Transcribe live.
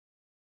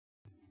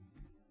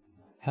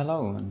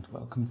Hello and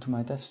welcome to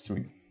my dev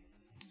stream.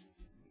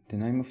 The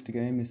name of the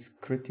game is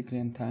Critically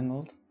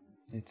Entangled.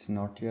 It's an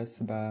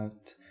RTS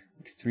about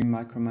extreme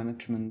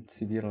micromanagement,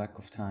 severe lack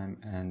of time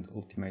and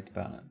ultimate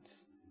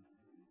balance.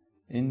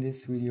 In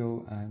this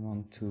video I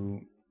want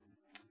to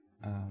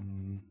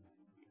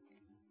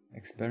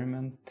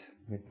experiment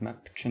with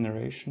map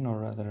generation, or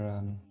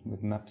rather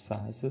with map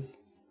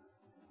sizes,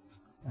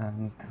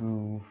 and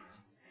to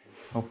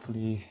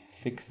hopefully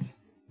fix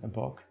a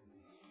bug.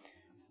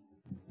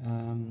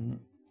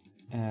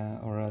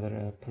 Or rather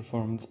a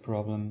performance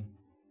problem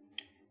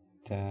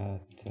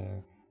that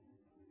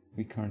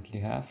we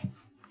currently have.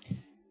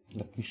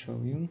 Let me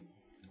show you.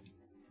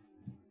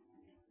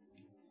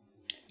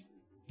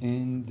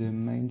 In the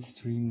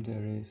mainstream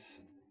there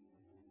is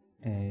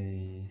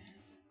a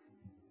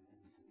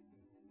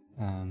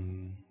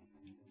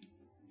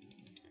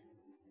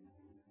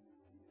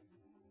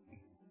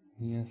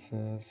we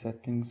have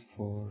settings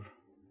for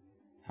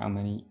how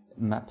many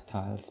map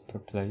tiles per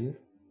player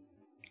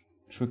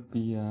should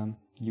be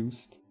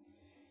used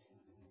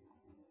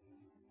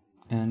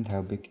and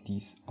how big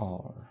these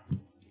are.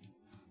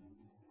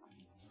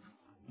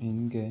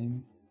 In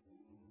game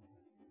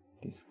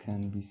this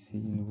can be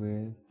seen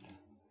with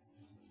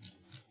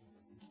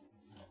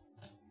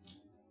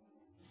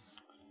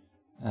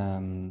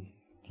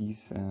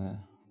these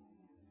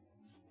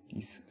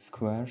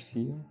squares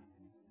here.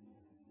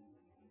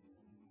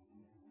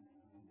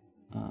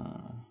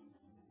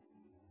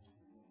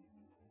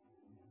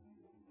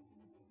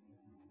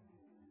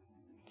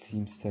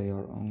 Seems they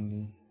are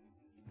only...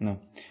 no,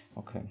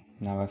 okay,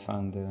 now I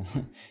found a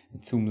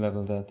zoom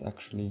level that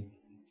actually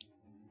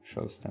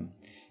shows them.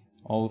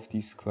 All of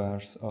these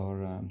squares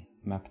are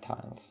map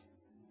tiles,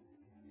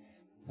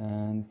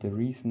 and the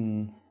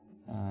reason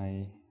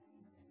I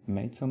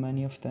made so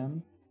many of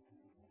them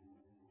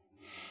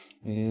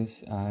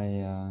is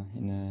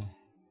in a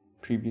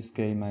previous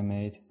game I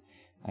made,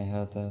 I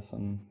had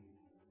some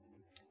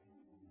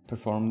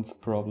performance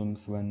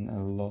problems when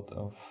a lot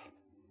of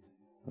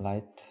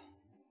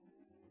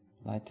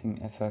lighting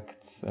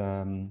effects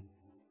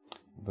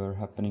were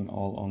happening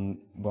all on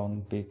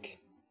one big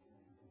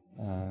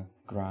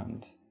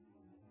ground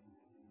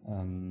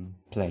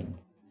plane.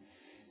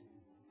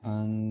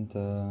 And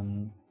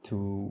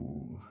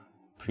to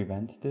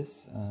prevent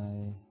this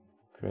I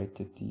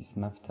created these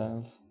map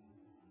tiles,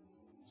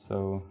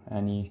 so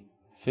any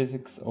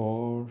physics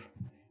or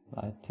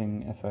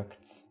lighting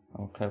effects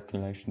or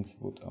calculations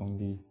would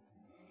only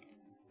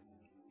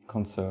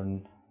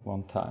concern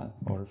one tile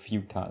or a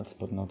few tiles,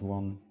 but not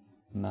one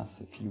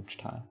massive huge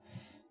tile.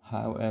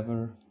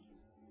 However,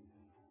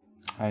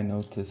 I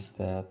noticed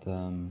that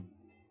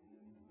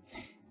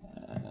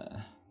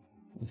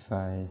if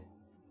I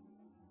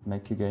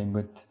make a game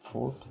with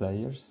 4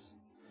 players,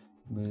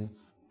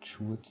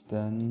 which would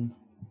then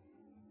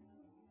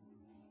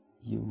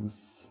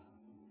use,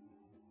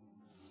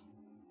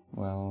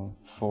 well,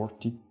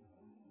 40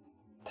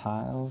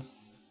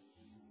 tiles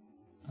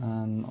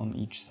on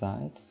each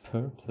side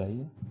per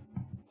player,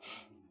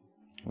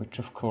 which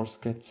of course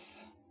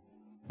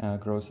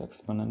grows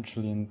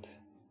exponentially, and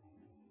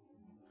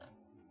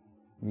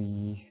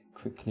we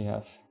quickly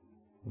have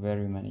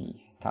very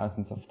many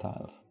thousands of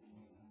tiles.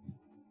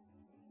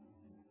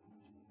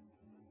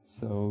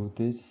 So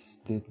this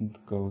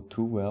didn't go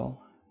too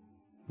well.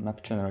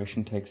 Map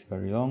generation takes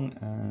very long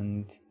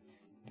and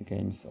the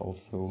game is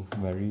also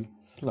very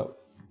slow.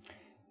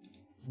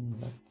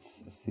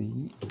 Let's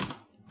see.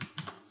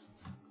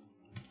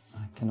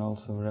 I can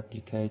also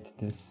replicate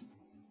this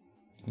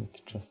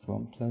with just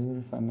one player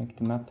if I make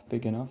the map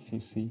big enough. You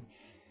see,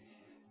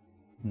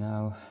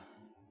 now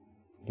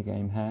the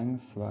game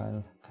hangs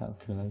while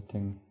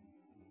calculating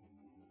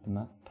the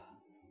map.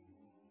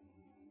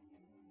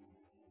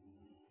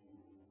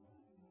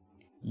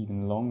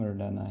 Even longer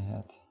than I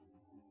had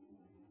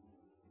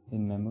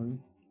in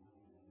memory.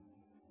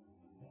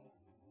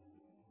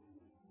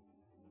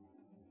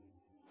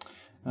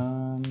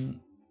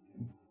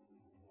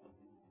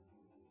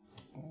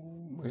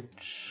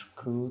 Which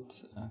could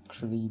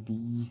actually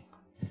be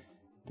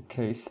the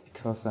case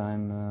because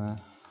I'm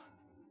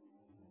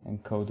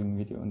encoding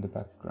video in the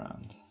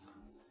background.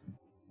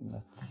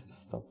 Let's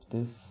stop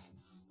this.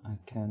 I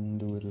can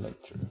do it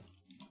later.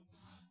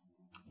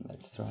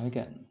 Let's try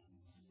again.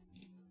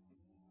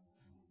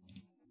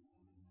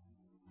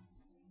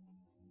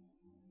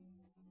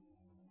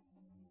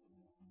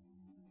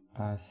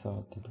 I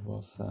thought it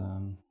was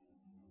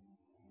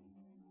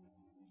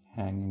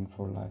hanging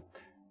for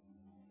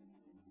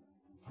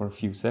a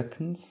few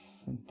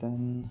seconds and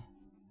then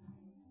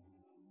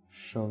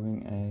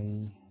showing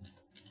a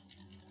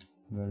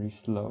very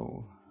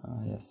slow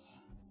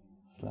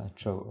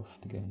slideshow of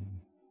the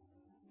game.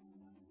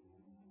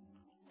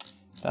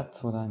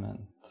 That's what I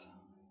meant.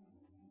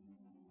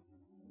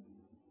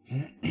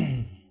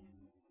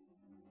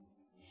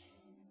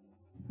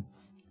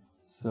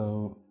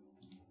 So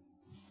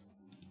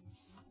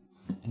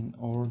in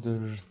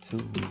order to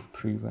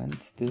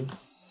prevent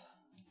this,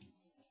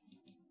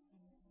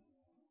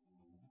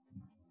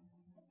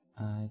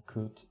 I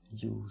could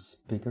use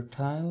bigger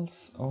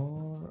tiles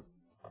or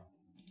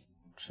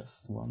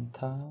just one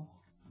tile.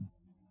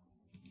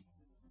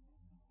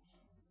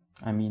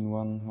 I mean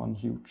one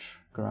huge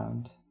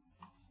ground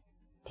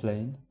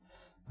plane.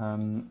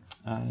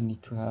 I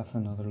need to have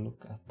another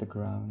look at the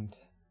ground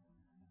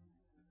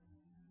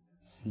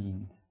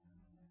scene.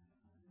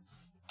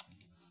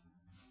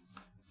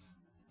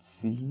 It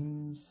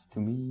seems to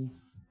me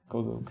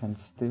Godot can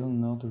still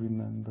not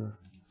remember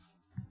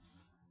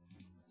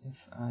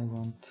if I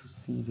want to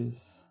see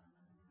this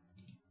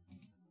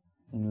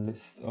in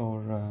list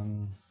or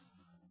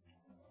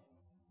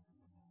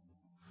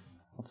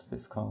what's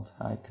this called?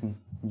 Icon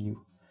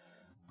view.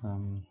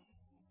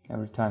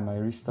 Every time I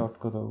restart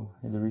Godot,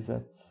 it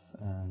resets,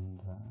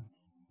 and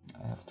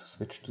I have to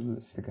switch to the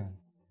list again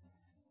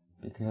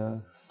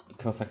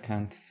because I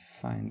can't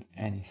find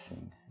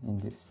anything in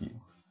this view.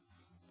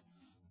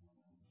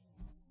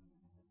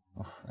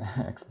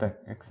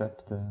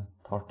 Except the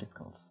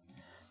particles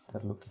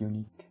that look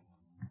unique.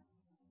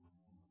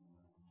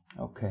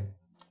 Okay,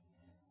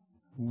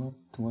 what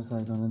was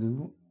I gonna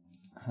do?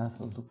 Have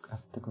a look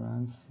at the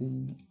ground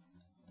scene.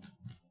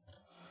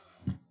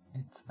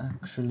 It's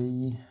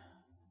actually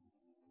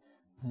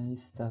a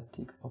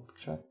static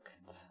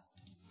object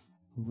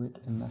with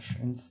a mesh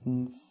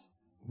instance,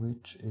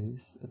 which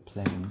is a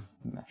plane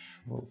mesh.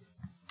 Whoa.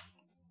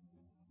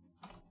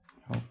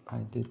 Hope I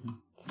didn't.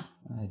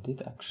 I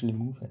did actually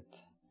move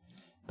it.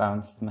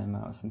 Bounced my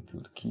mouse into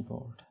the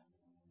keyboard.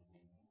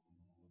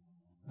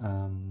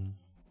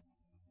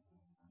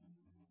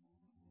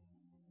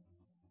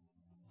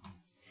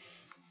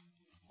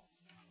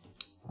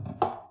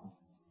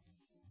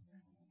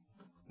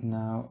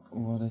 Now,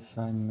 what if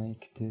I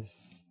make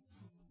this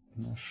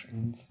mesh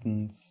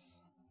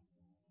instance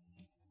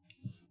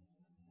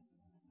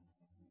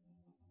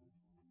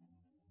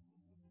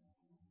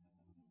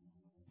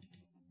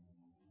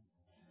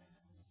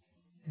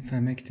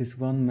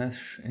one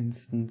mesh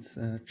instance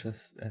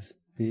just as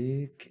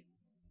big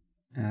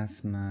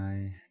as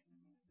my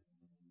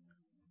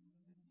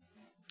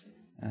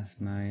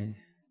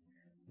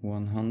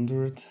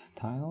 100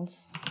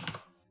 tiles,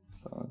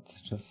 so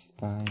it's just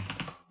by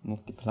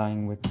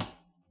multiplying with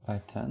by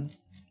 10,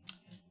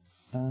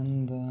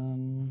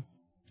 and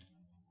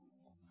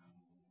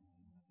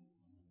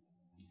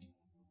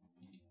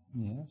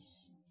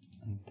yes,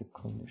 and the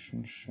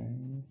collision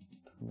shape.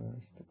 Where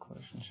is the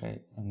collision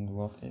shape, and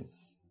what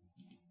is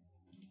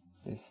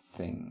this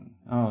thing?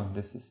 Oh,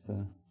 this is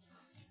the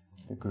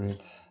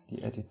grid,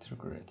 the editor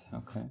grid.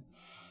 Okay,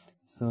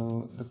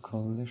 so the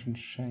collision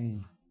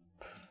shape,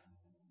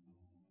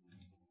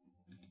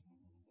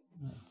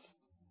 it's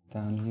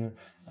down here.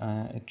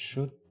 It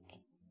should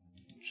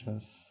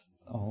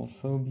just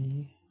also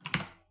be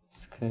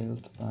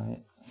scaled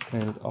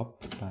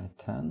up by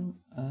 10,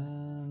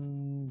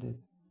 and it,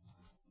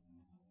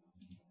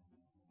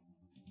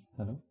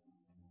 hello,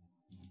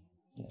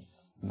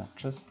 yes,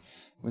 matches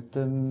with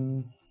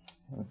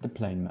the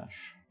plane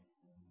mesh.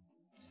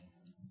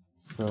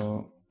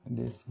 So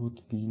this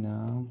would be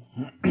now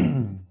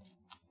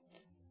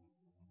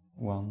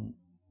 1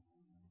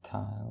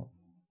 tile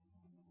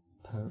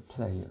per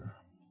player.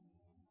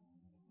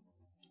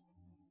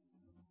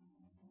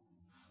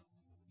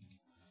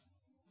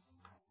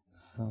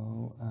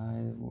 So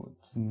I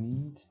would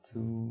need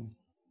to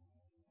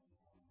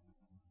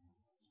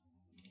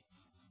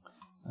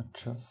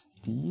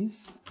adjust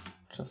these,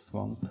 just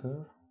one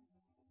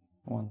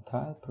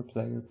tile per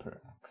player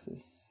per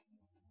axis,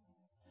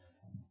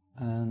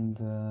 and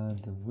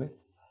the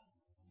width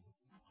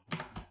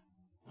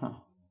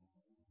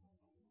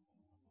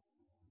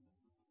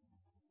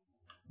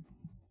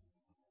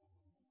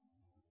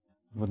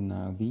would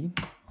now be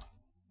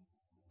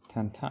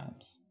 10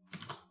 times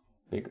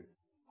bigger,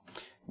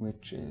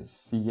 which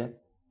is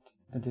yet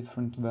a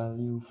different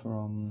value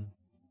from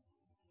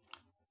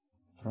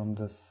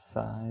the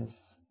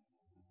size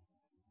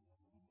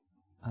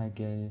I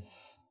gave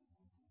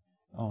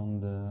on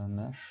the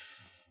mesh,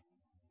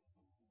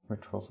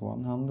 which was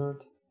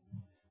 100.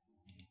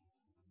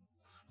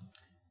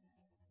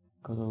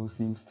 Godot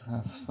seems to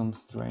have some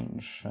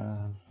strange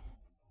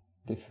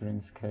differing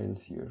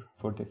scales here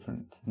for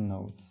different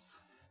nodes.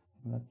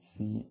 Let's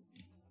see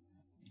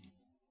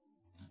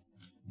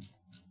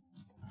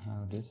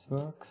how this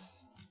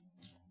works.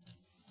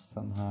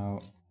 Somehow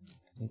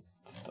it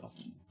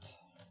doesn't.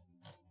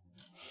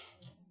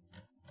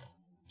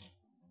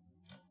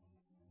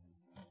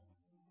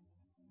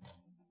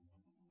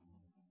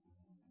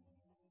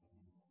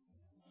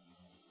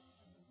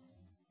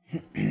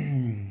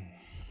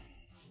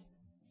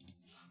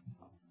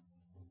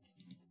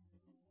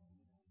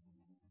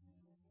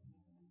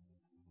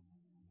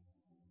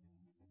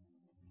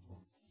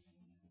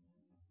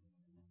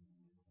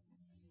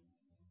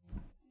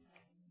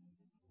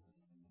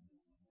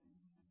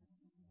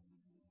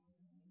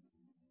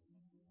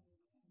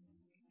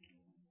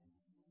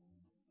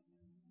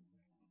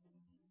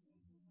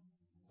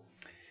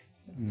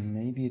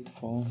 Maybe it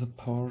falls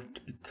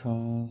apart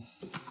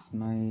because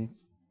my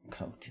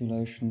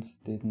calculations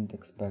didn't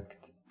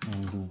expect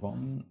only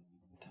 1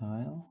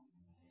 tile,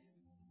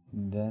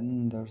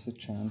 then there's a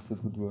chance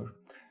it would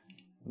work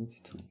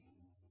with 2.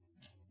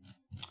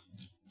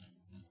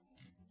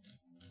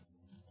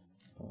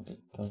 But it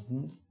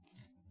doesn't.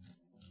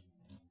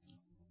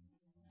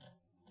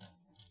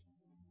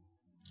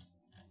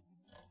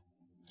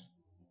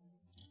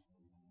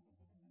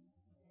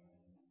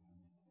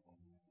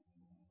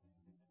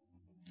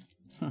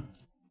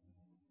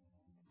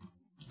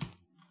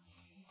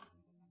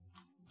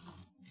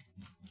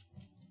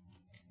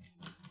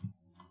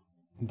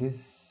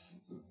 This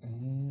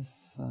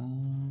is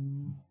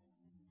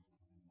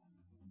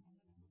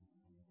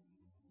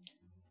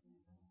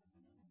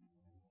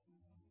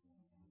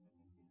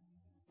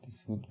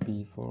this would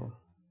be for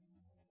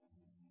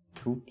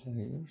 2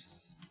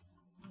 players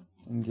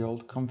in the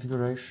old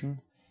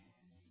configuration,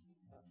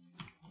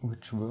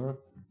 which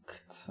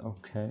worked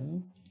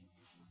okay.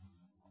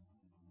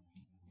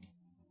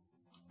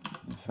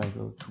 If I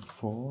go to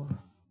 4,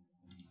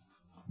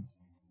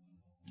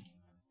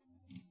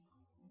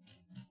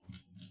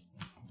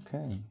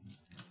 okay,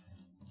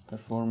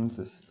 performance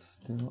is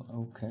still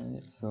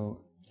okay,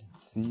 so it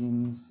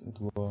seems it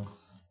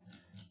was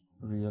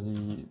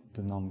really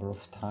the number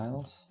of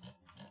tiles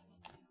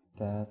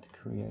that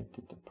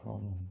created the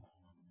problem.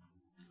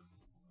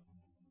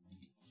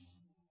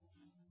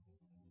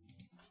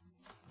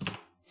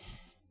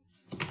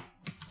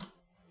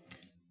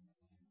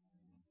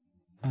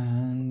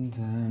 And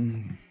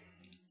the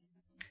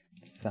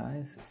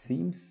size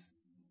seems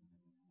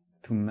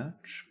to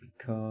match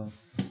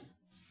because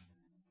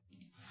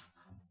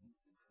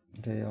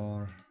they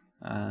are,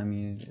 I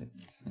mean,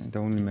 it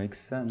only makes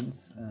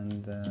sense,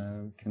 and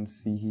we can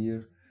see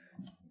here,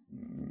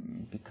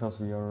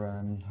 because we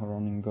are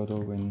running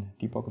Godot in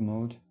debug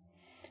mode,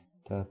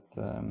 that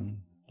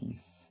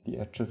the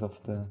edges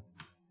of the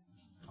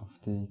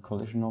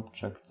collision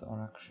objects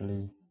are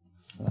actually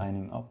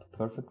lining up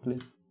perfectly.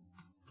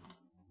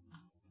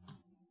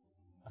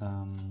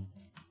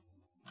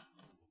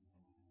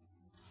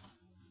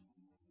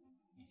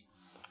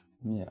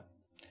 Yeah.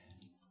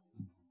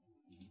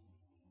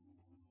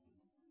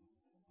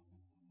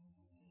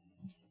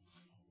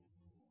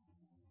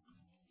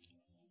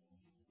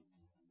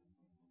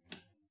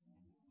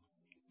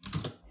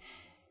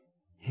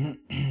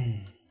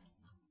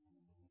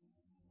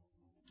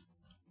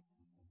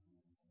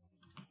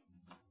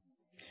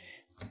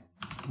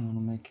 I want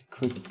to make a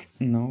quick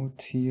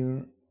note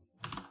here.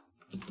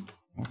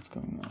 What's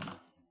going on?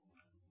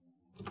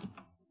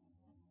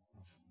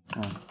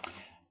 Oh.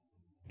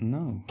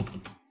 No.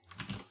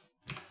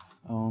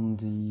 On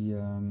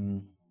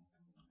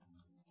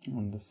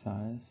the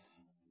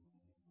size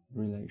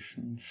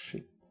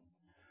relationship.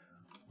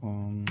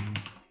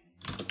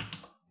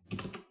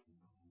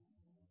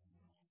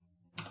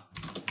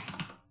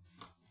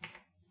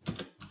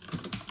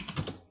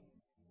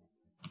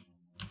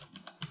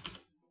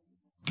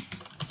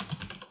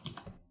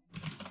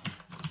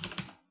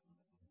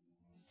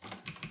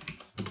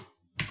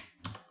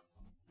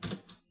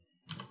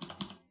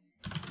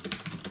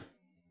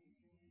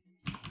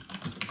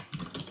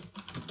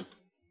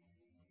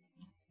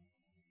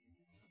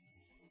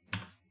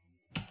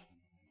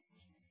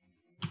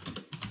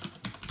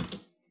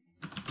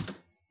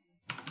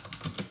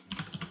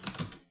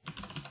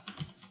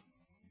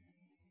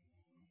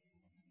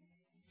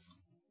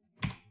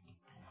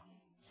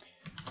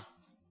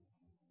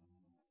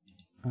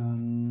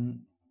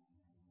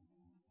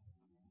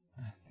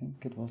 I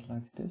think it was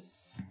like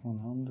this: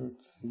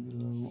 100,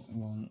 0,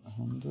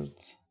 100.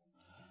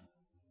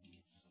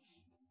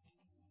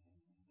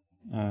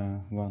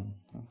 1,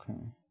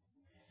 okay.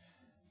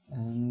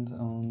 And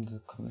on the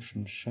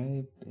collision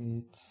shape,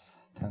 it's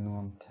 10,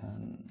 1,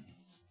 10.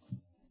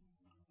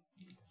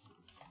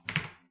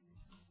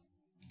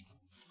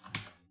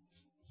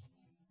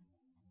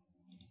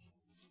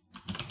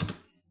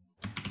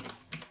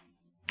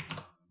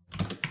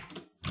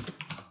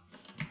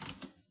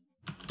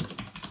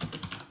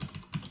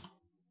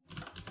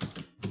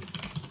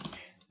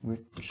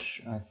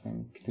 Which I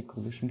think the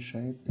collision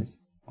shape is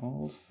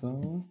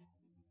also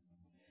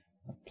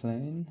a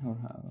plane, or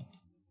how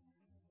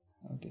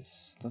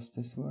does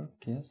this work?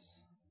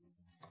 Yes,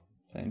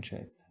 plane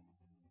shape.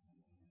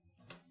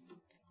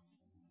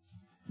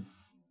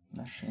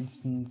 Mesh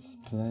instance,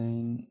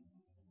 plane,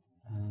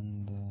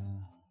 and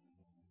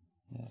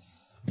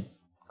yes,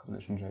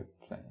 collision shape,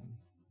 plane.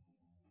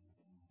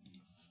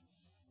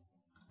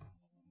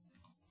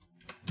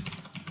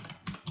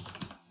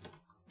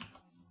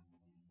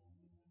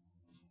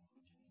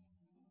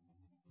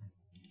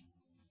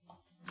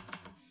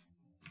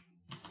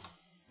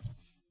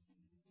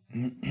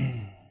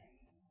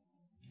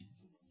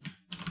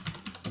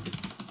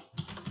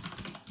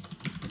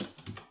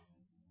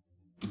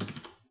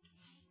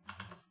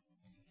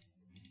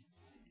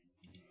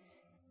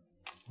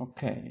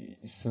 Okay,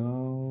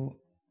 so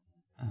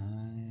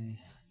I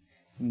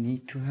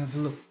need to have a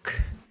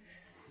look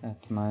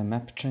at my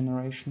map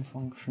generation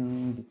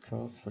function,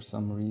 because for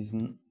some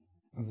reason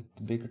with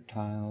the bigger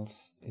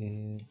tiles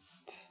it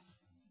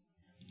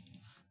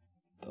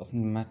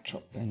doesn't match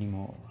up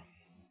anymore.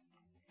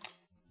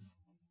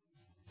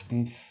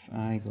 If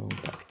I go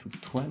back to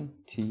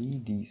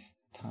 20, these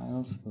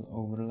tiles will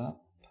overlap,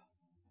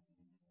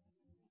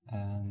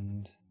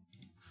 and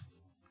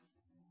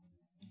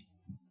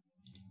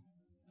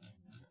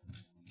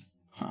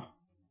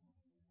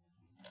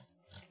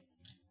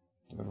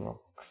the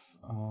rocks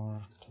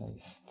are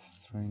placed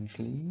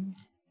strangely.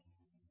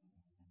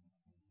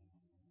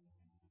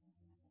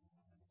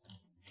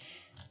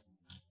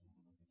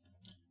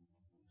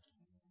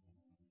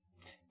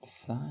 The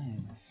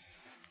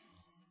size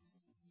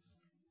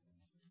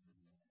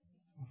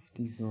of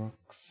these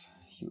rocks,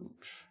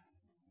 huge.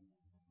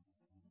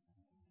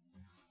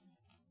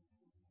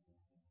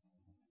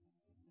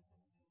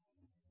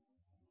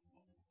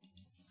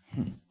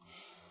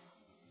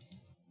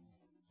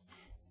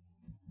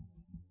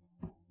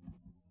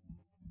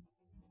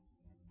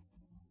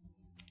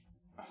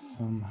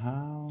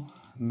 Somehow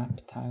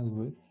map tile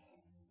width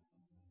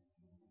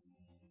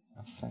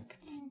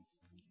affects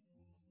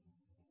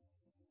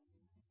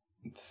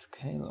the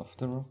scale of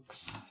the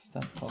rocks. Is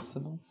that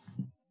possible?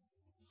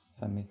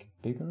 If I make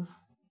it bigger,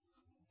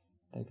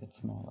 they get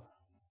smaller,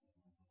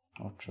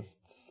 or just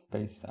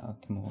spaced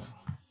out more.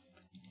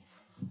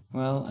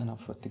 Well,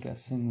 enough with the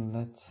guessing.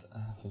 Let's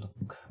have a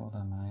look. What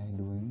am I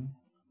doing?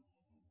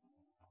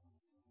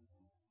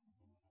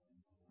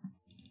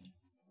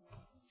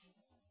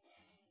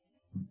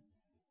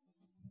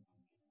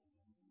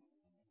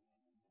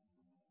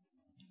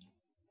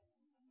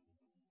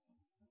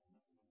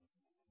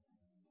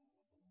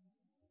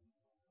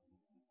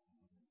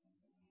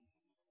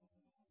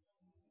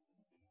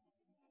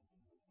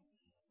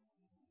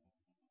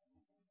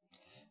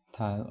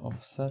 Tile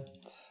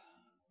offset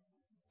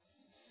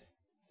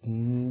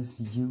is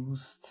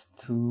used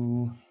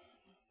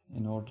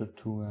in order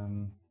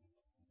to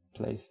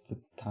place the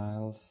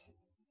tiles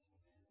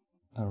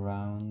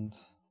around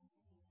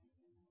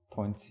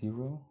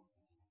 0.0.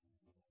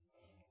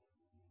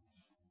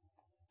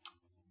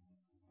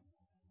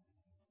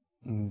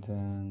 And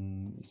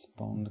then we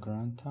spawn the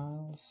ground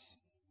tiles,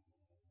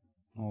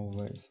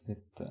 always with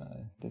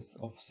this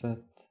offset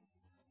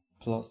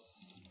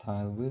plus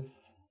tile width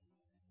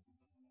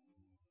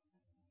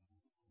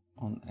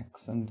on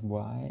X and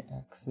Y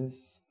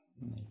axis.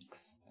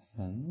 Makes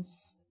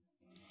sense.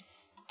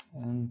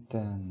 And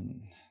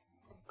then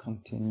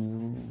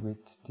continue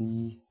with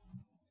the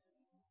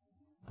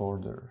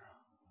border.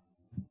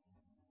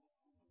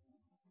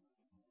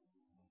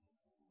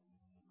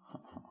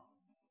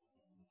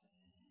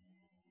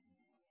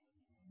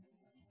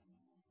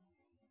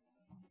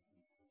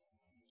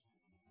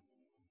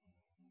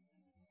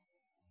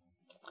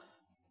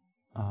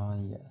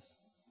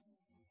 Yes.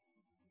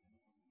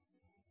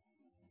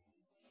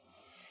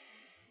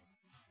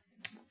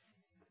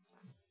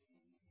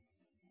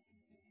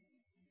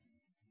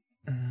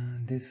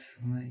 This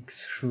makes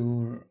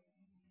sure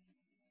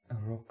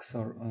rocks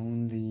are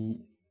only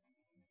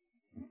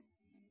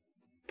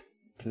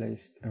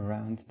placed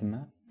around the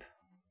map.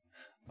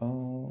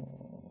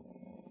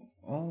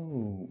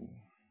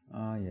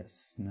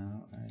 Yes,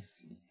 now I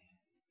see.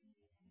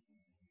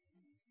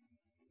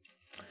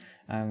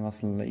 I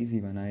was lazy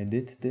when I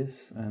did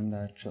this, and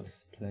I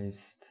just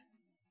placed,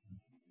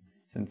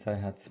 since I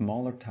had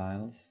smaller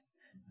tiles,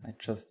 I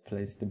just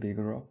placed the big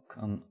rock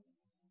on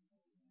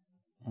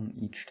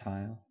each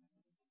tile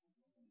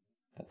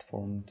that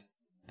formed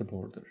the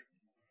border,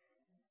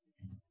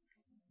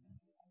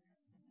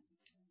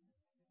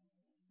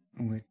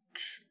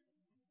 which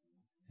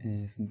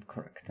isn't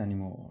correct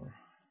anymore.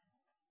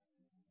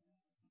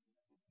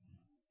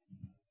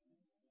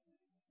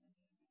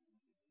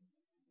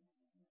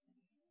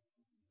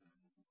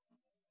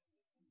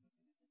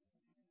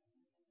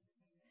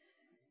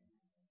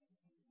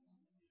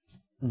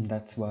 And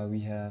that's why we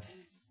have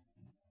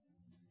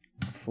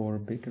 4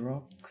 big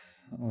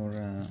rocks, or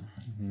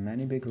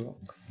many big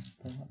rocks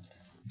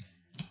perhaps,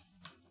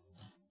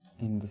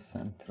 in the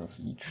center of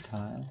each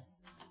tile.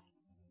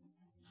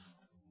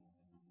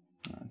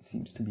 It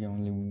seems to be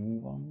only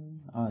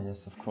one.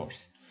 Yes, of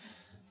course.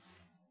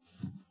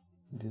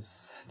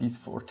 These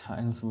 4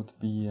 tiles would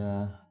be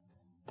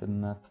the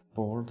map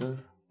border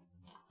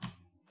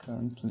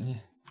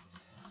currently,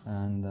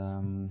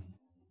 and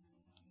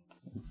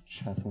each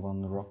has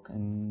 1 rock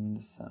in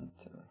the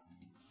center.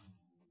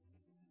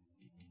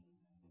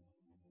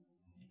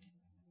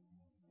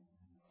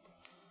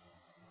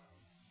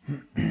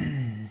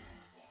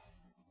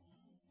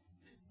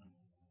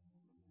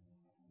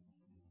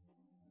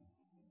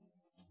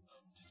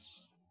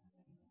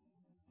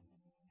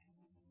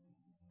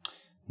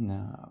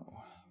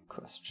 Now,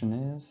 question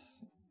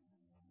is,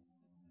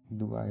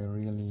 do I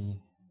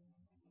really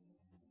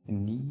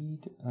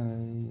need a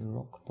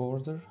rock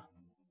border?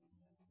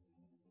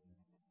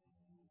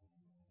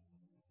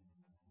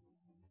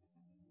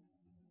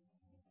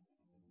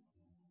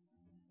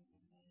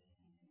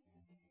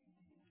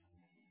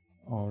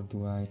 Or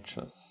do I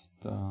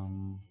just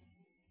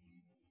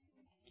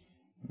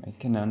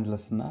make an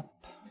endless map?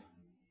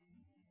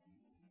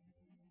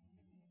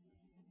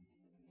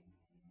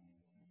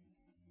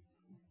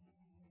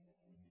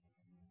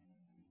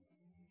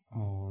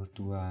 Or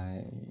do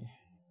I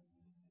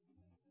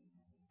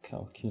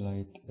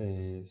calculate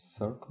a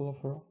circle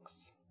of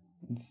rocks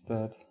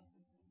instead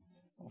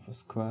of a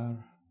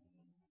square.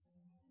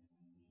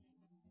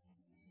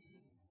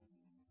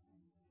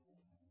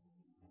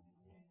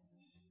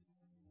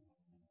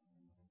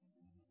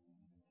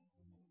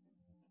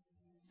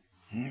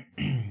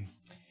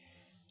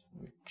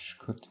 Which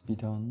could be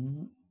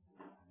done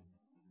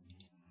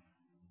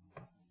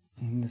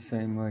in the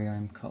same way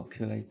I'm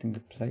calculating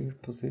the player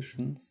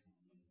positions.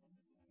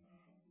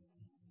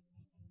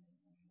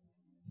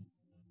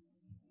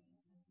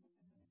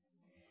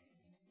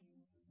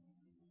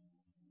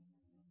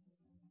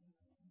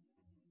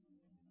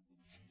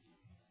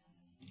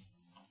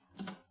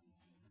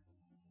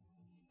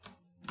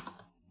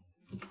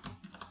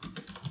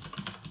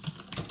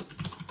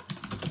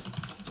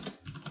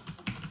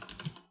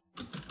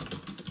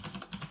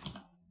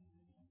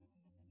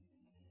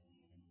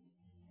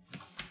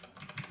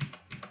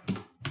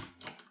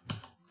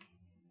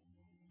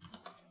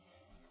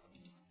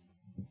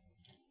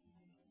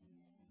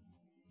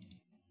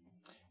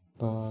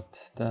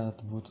 But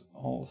that would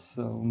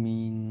also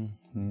mean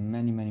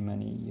many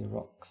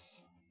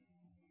rocks.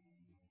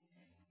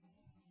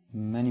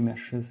 Many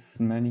meshes,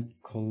 many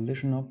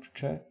collision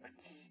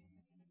objects.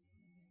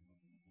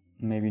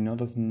 Maybe not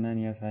as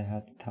many as I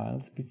had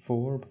tiles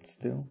before, but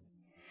still.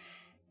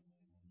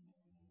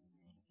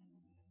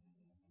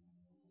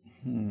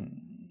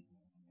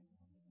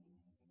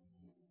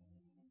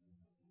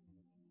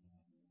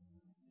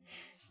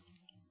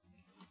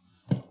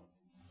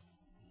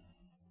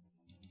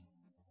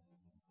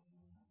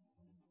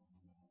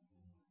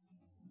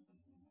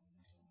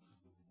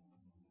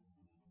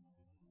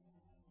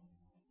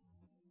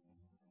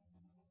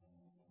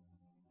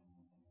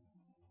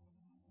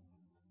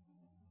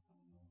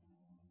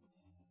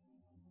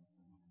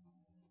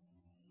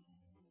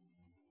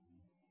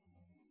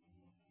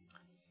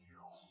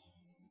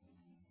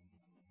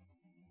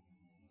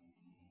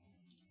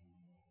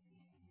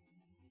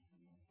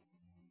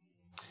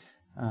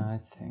 I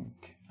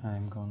think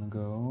I'm gonna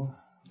go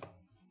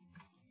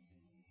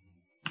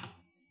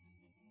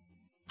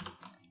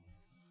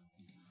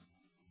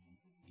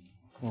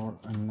for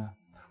a map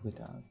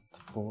without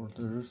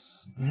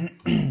borders.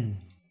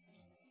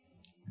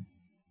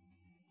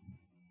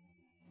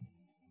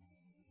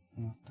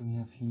 What do we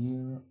have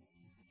here?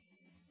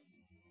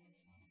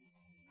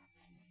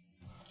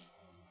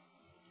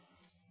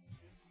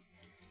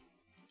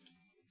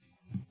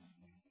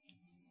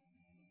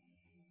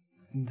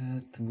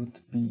 That would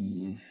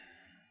be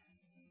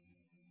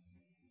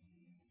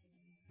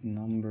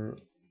number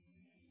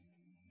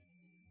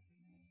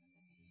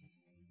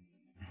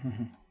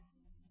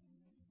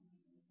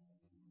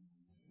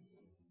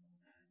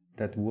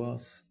that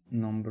was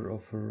number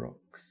of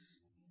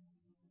rocks,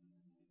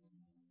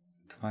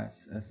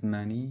 twice as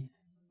many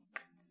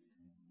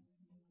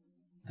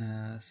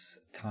as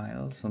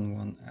tiles on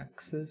one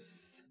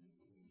axis.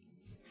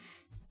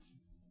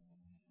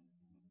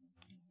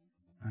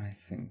 I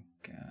think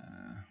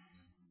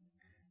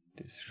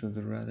this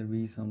should rather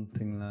be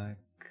something like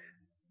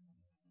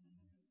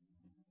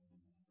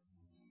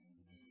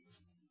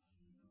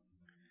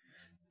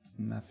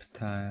map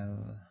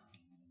tile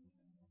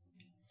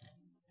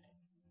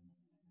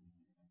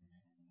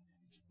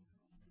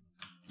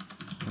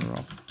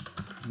rock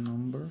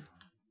number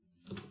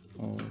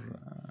or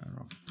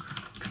rock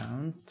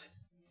count.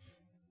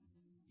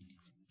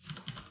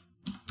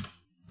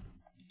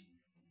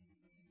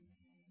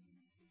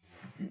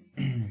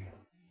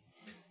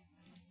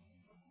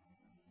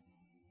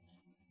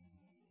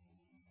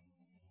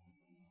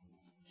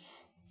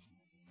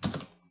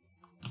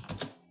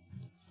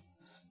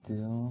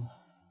 Still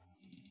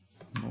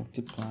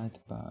multiplied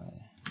by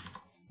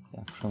the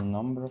actual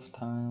number of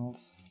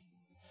tiles.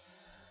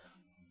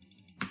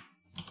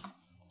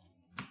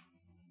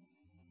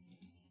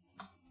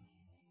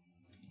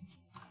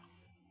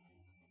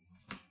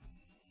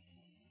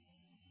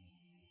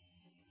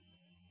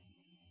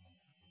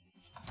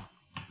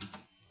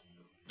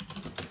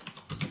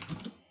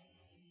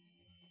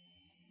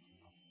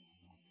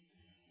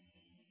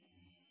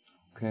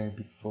 Okay,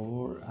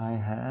 before I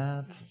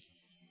had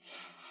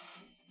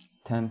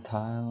 10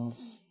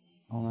 tiles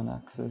on an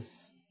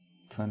axis,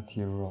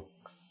 20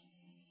 rocks.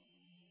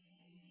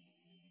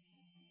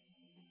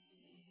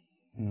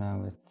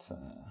 Now it's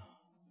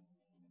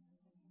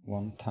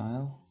 1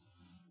 tile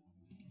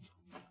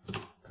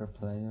per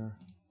player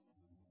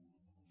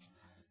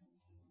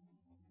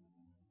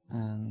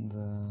and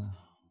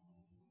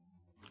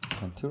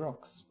 20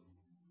 rocks.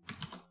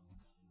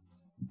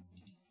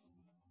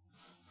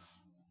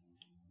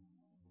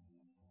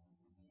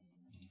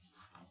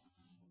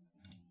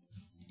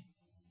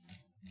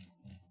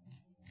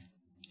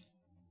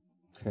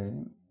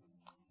 Okay,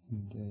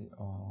 they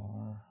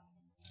are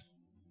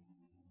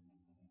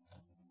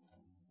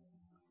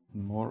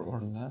more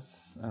or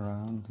less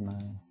around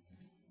my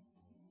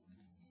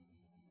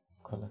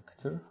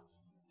collector,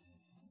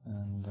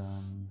 and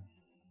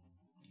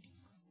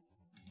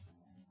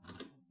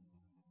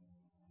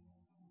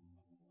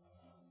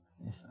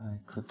if I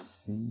could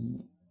see,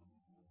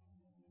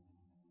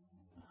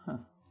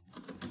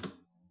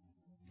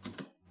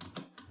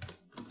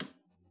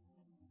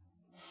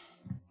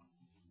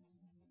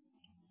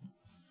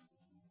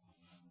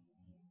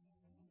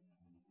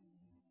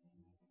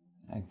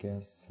 I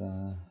guess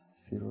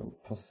 0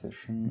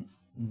 position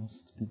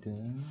must be there.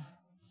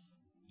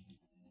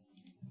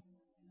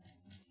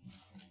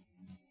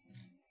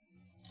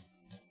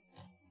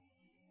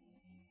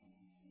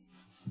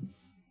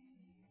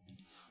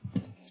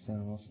 If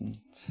there wasn't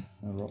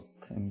a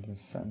rock in the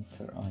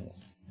center, ah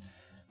yes.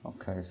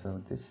 Okay,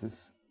 so this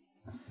is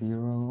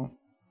 0.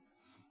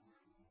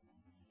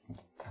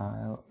 The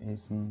tile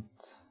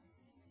isn't,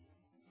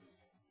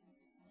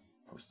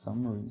 for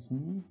some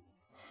reason,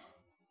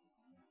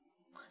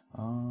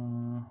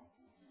 of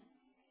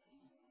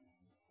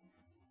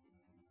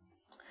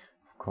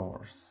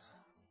course,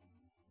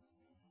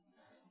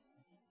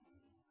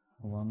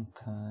 one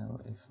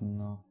tile is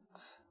not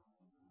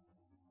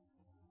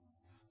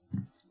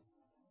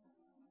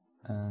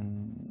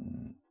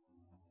an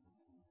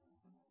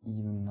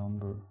even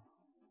number.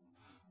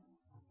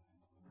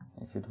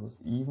 If it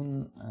was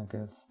even, I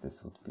guess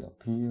this would be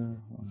up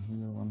here, one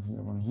here, one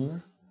here, one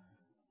here.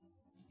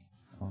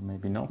 Or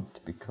maybe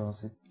not,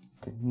 because it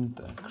didn't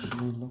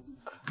actually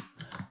look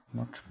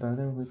much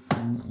better with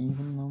an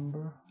even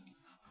number.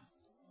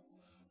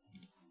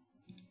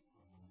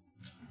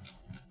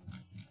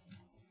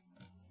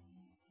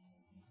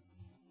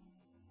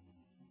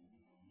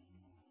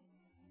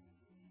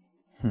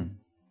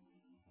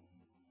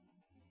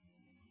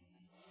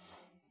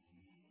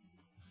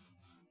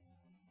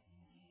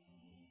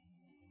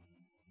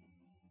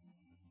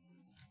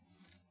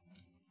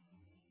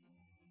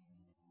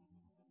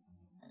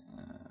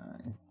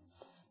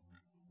 It's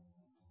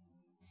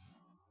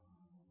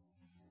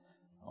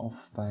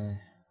off by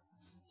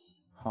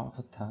half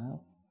a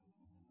tile,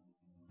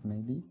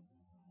 maybe,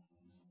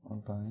 or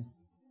by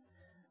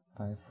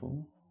a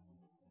full.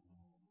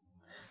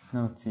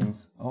 No, it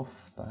seems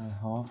off by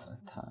half a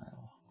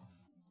tile.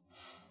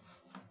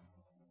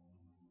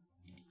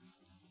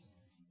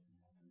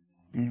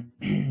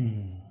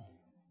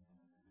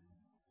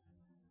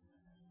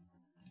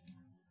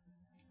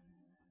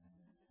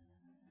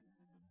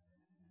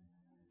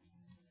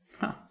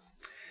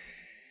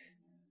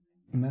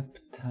 Map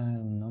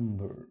tile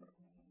number.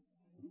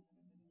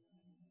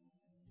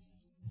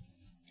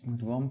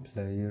 With one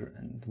player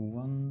and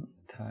one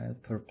tile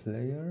per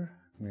player,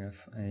 we have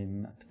a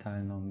map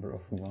tile number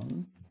of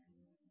 1.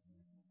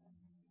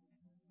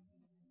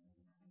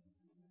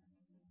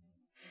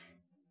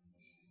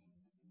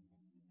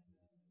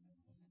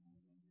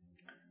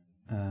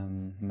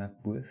 Map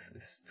width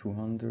is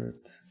 200,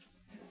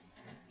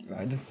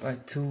 divided by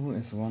 2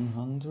 is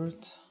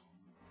 100.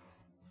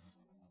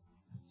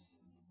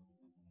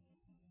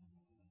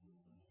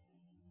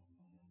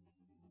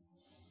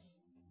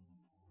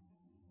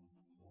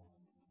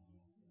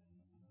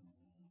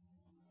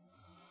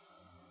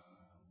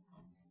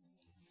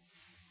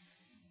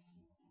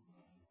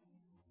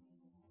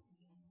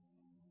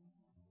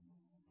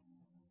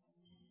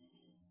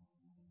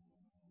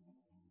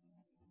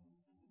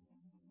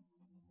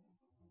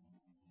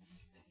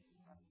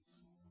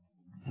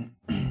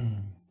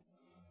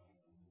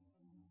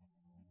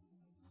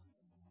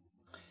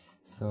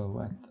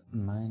 So at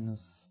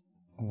minus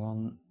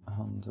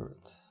 100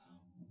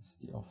 is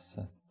the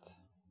offset.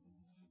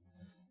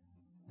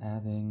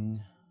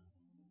 Adding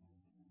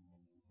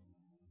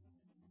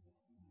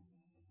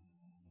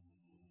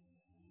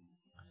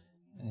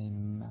a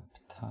map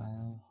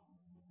tile,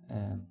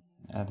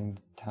 adding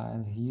the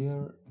tile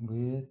here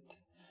with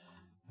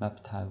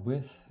map tile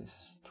width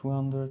is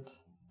 200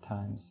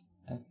 times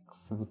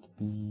x would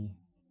be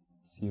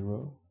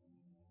 0.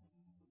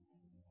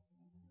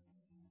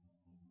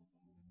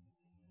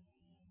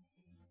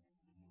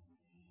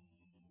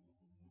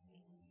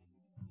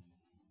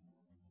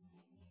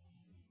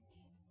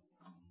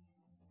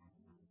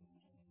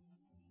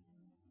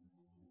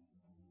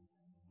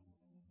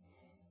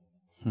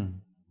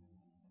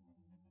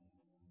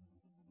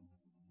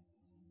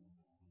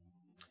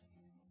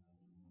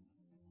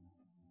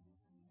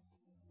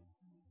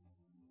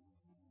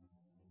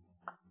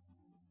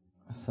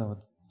 So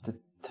the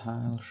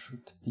tile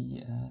should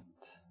be at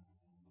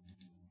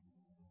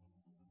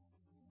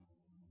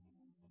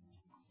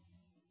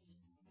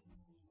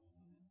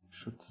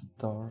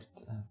start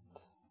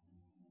at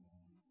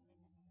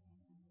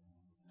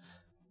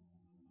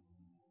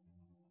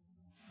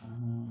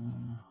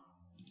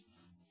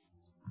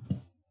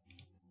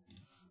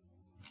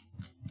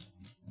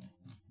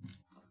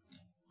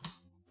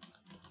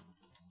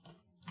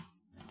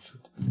it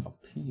should be up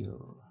here.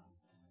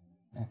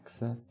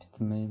 Except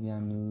maybe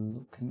I'm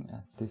looking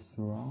at this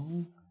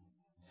wrong.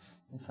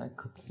 If I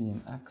could see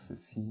an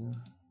axis here.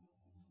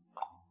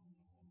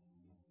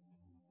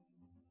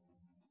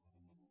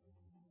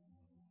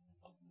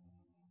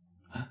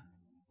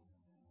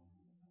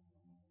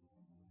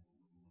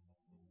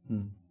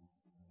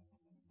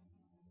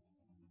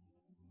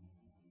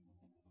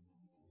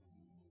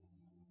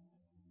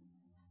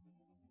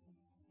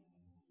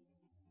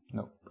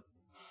 Nope.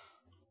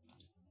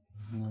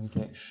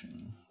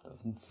 Navigation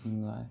doesn't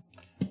seem like,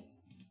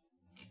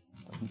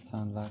 doesn't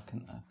sound like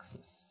an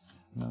axis.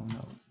 No.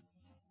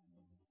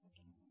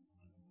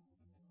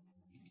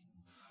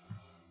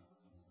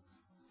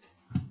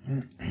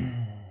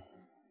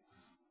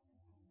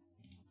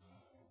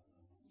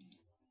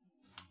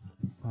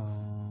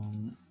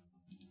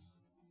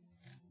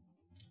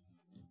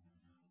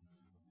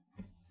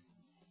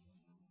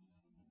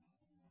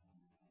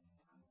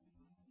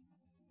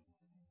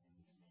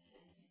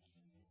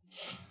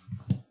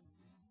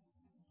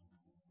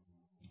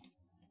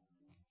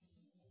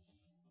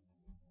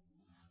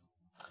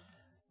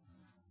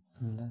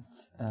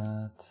 Let's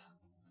add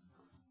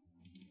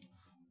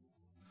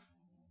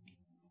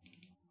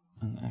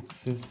an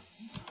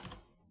axis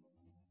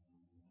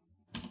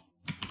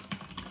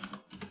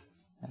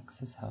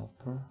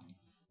helper.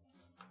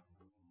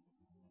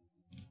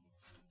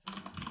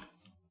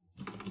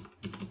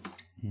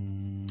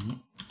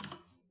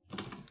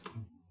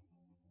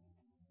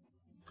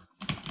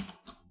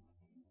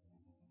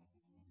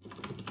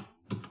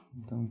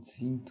 Don't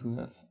seem to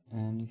have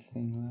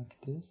anything like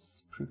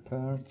this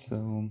prepared, so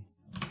I'm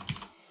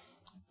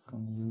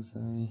gonna use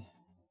a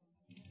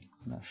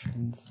mesh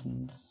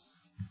instance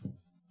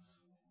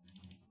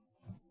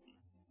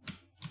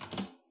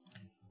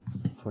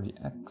for the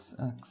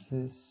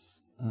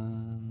x-axis,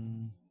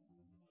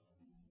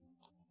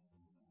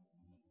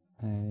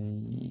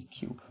 a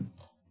cube,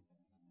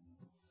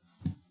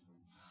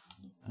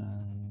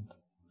 and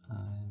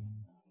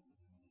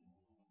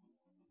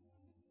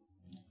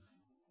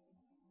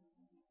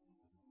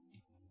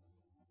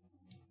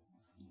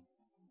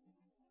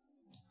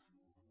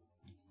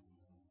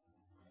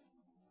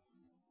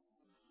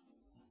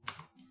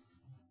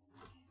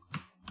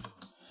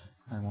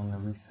I want to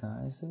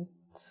resize it.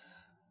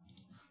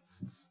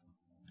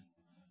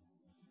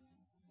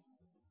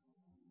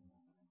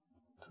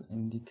 To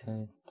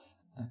indicate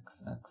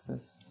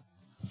x-axis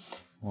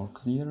more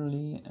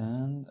clearly,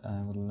 and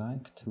I would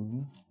like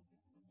to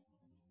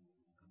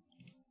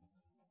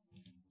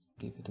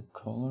give it a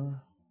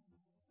color.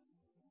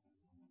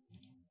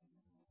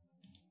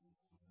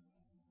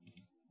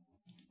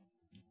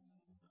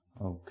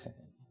 Okay.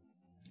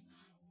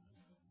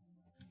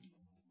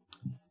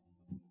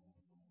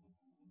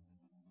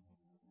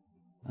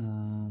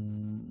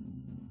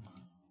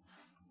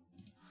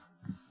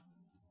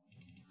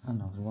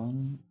 Another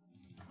one.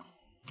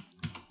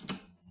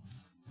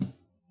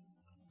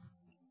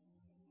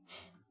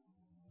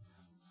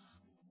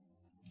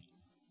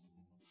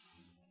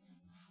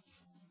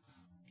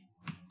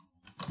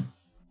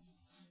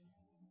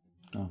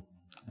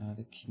 Add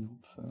a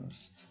cube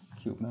first.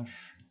 Cube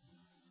mesh.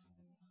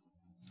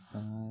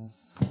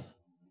 Size.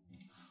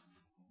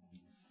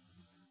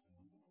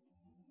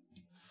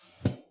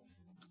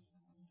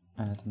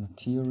 Add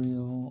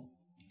material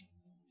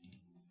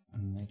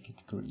and make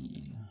it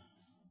green.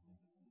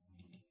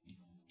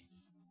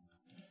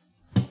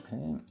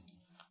 Okay,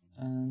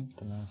 and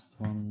the last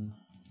one,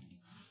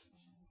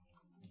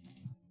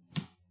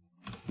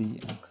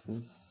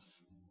 Z-axis,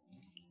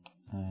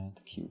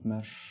 add cube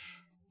mesh.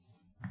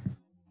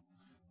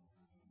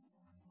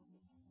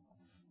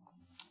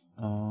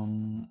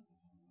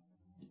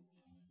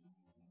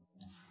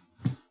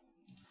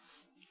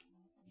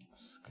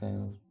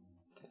 Scale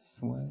this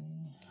way.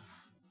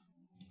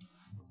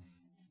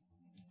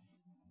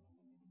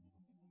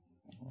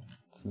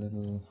 It's a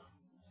little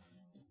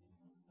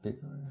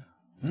bigger.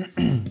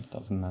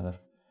 Doesn't matter.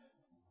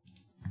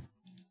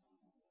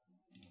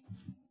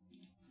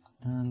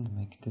 And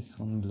make this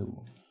one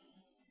blue.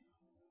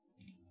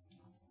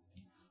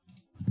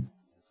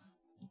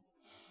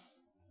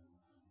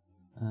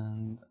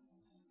 And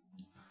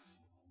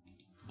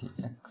the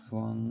X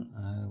one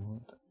I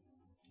would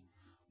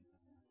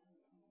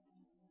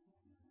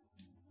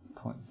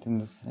point in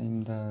the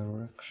same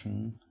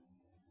direction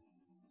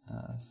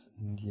as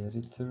in the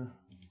editor.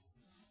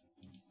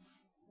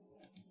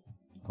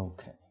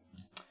 Okay.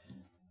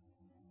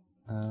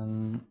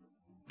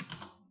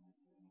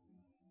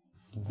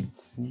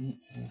 Let's see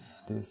if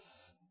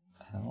this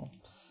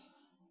helps.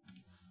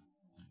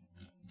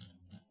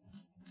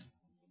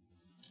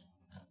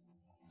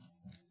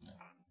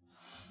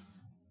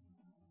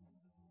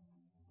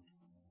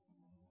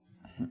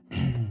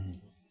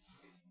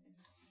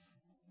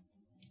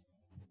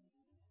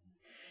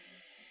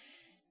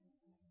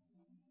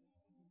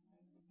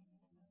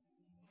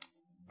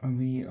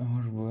 We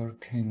are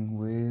working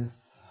with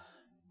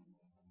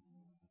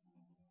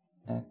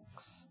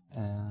X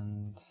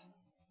and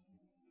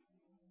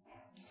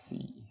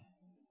C,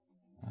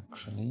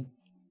 actually.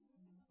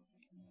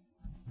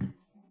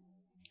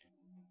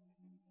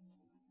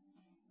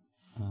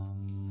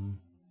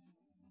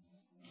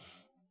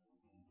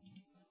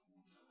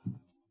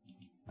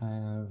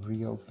 I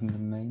reopen the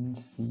main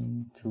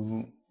scene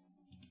to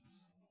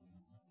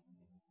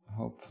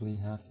hopefully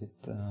have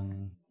it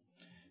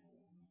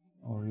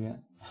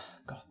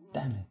God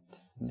damn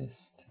it,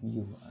 list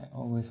view. I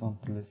always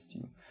want the list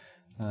view.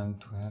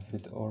 To have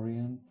it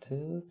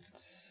oriented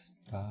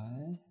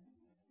by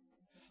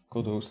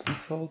Godot's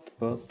default,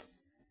 but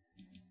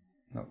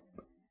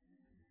nope.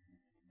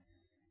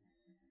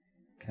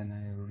 Can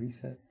I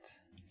reset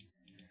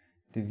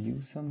the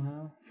view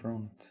somehow?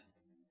 Front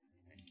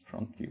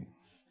view.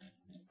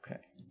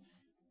 Okay.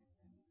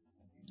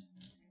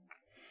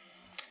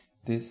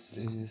 This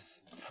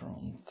is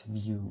front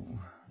view.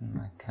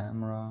 My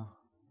camera.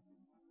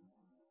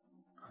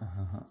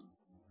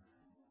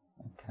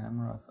 My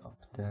camera's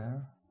up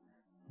there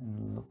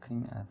and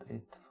looking at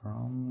it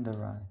from the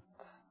right.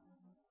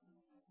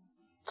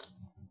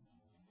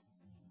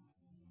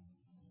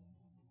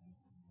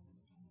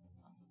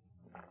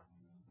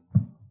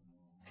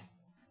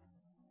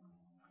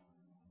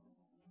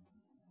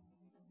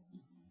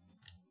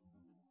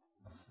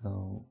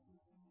 So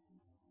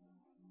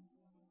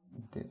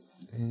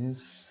this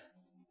is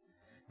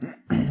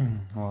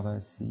what I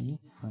see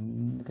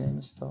when the game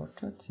is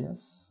started.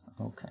 Yes,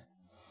 okay.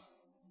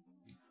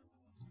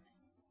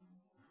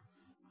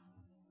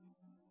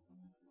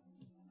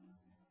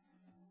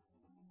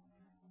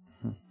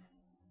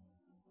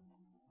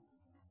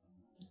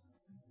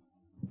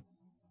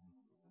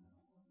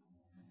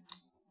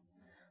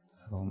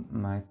 So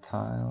my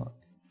tile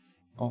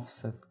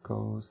offset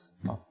goes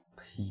up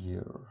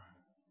here.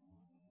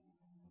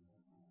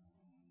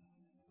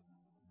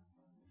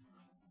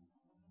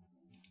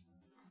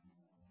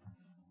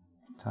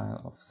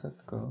 Tile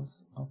offset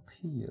goes up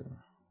here.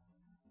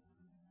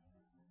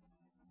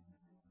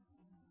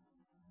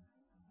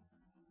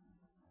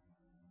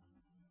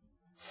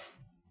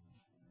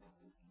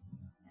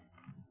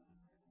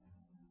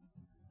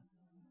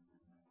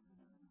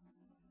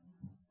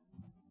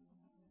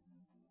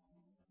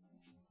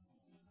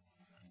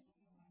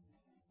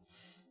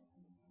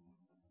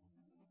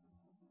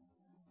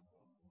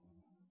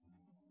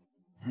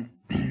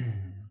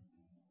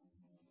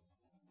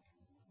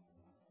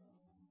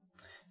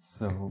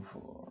 So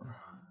for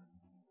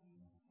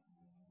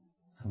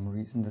some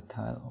reason the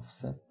tile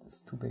offset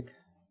is too big.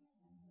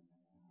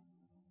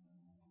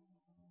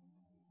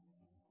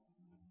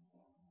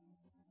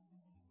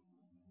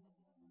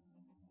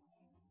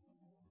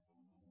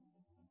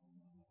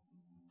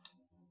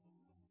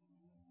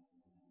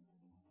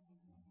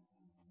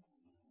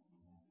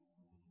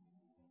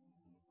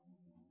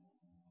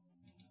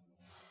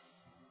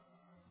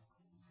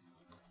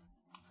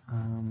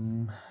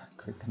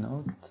 Quick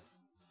note,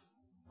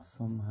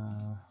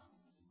 somehow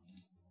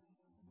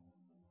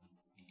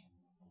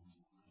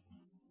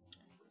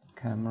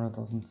the camera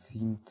doesn't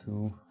seem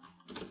to,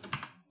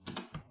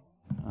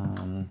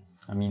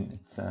 I mean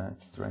it's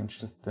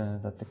strange just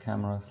that the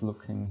camera is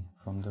looking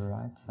from the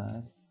right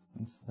side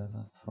instead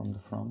of from the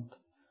front.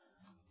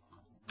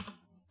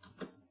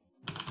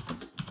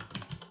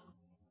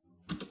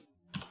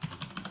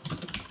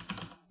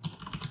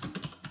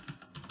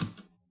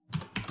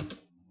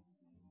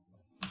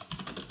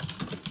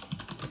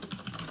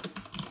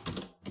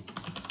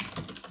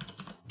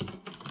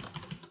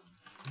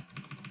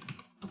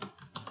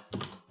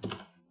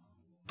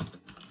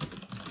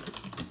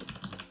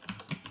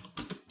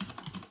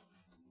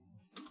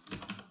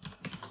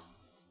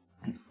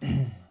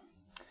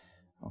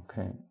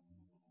 Okay,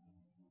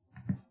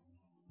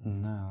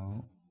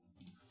 now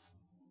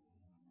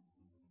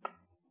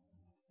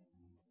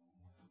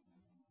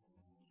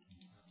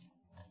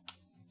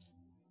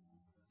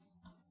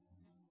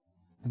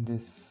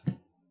this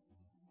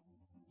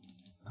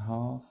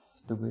half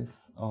the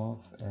width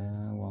of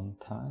one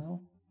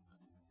tile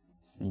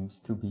seems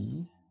to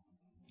be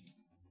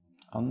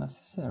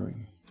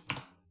unnecessary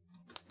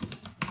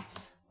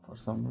for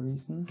some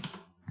reason,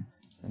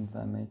 since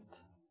I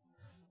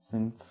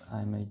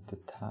made the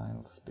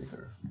tiles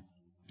bigger.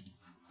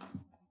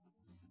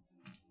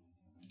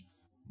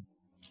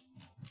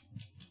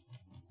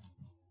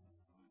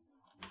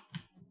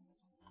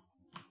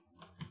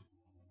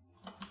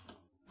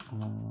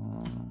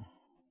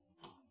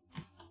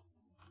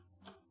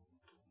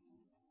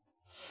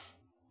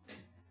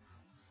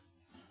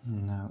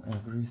 Now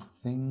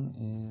everything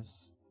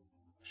is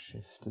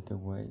shifted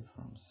away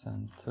from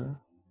center,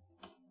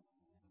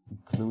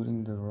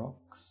 including the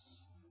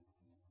rocks.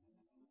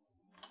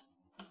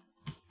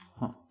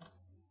 Huh.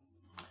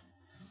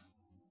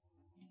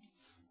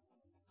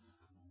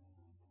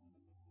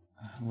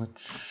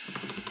 Which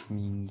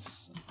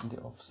means the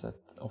offset,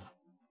 of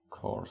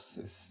course,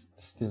 is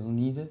still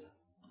needed,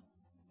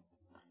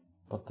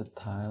 but the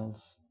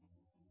tiles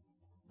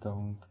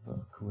don't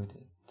work with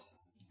it.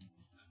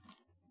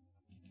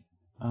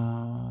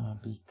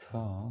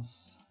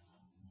 Because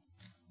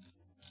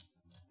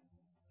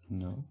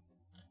no.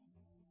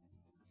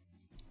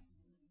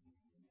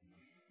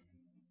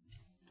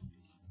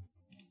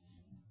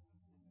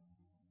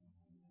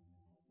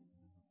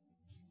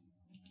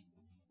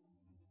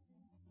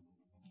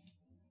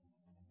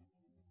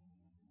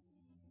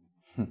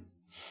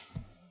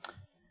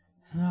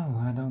 No,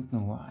 I don't know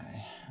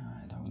why.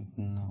 I don't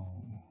know.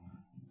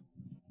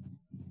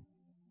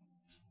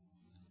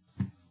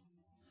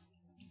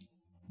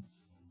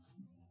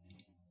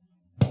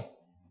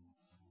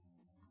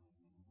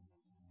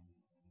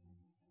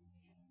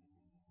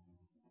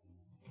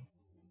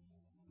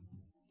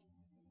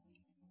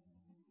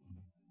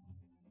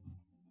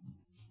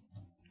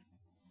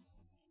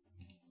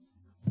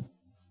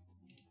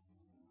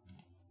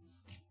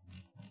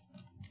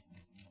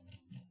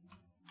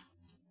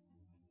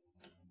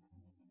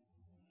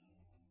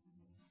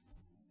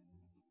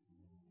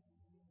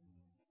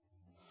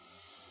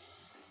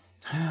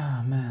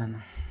 Ah,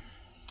 man.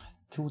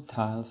 2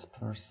 tiles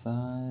per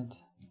side,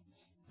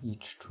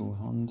 each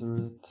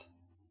 200.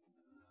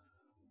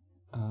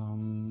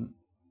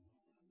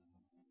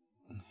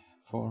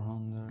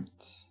 400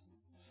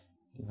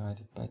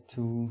 divided by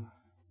 2.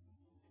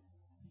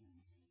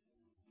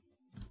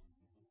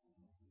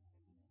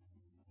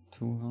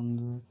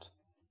 200.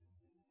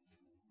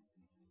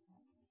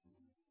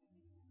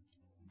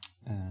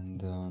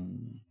 and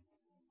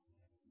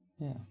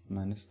yeah,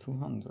 minus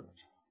 200.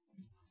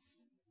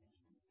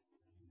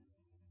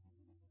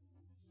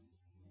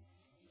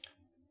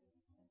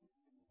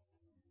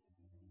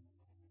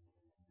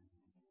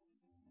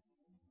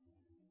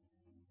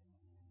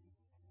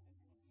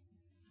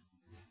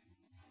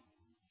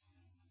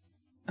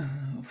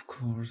 Of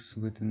course,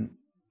 with an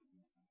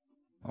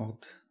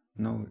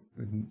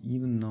with an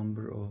even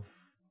number of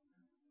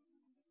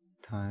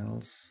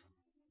tiles,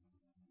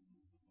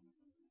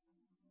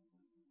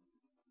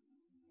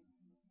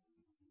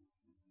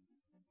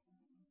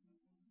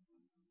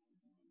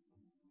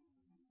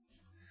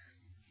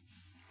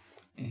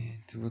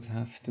 it would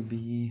have to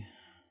be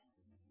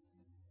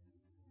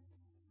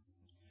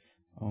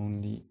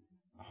only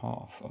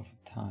half of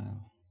a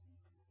tile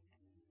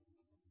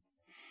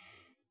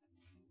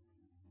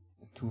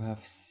to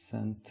have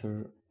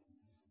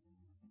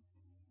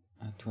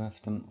to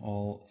have them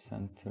all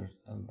centered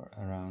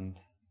around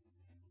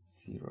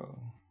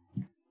 0.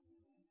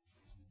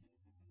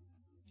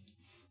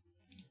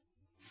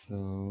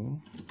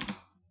 So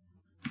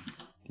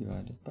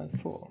divided by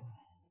 4.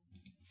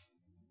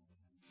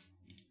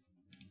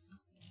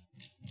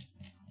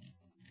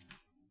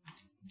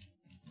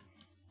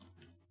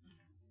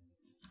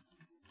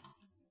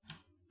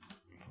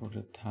 For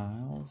the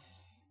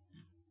tiles,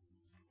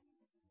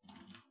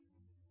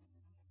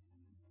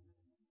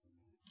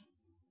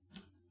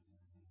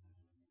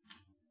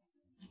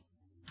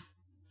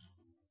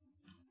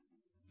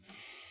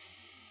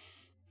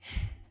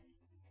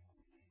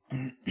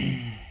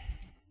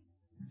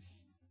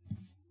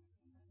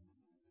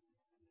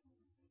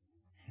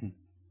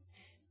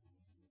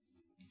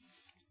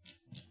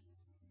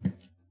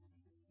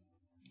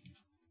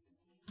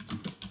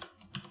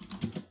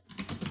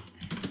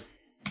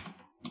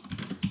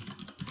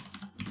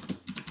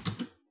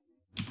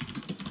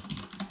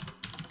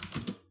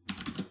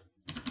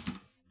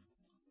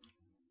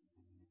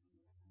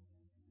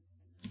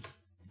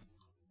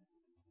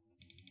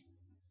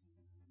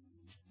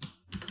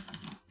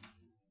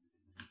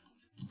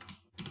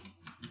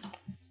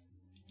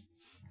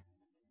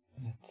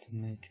 let's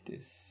make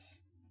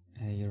this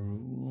a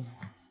rule.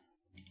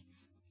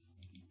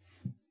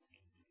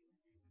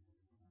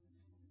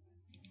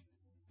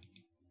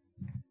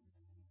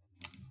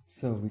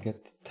 So we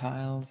get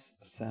tiles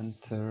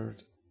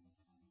centered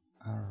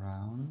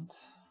around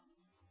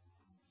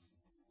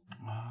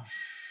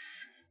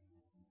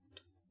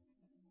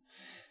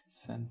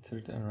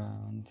centered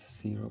around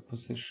 0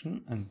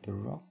 position, and the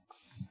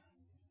rocks,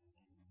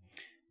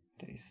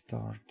 they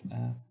start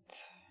at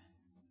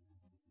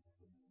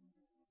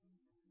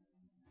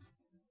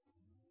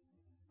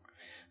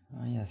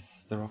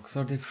yes, the rocks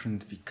are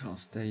different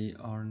because they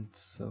ain't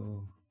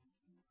so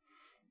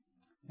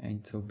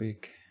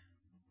big,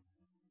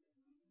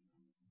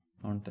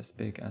 aren't as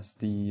big as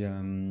the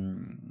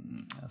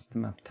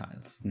map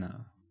tiles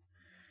now.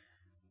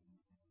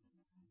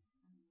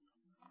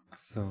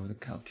 So the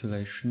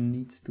calculation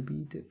needs to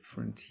be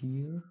different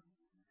here.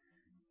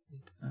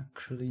 It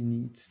actually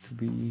needs to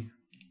be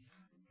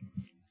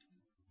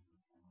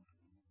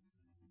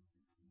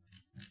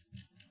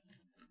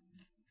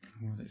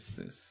what is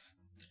this?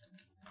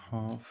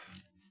 Half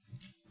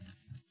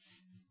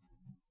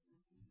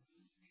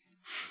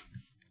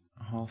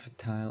a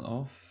tile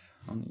off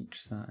on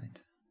each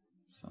side,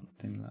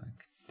 something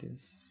like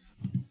this.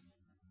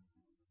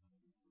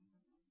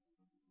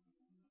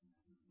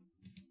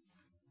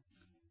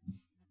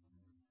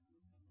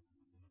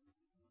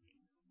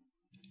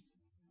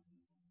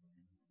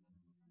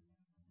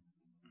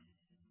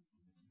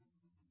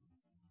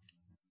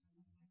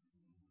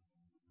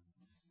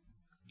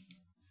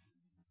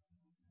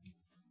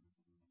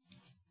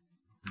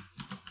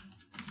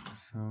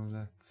 So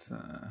let's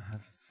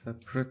have a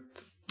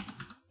separate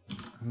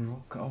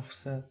rock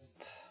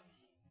offset,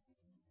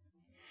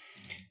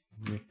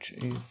 which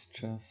is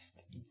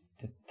just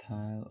the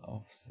tile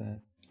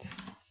offset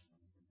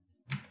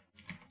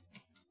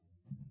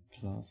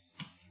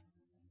plus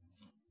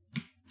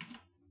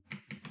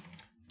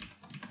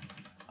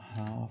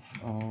half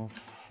of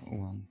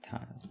one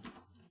tile.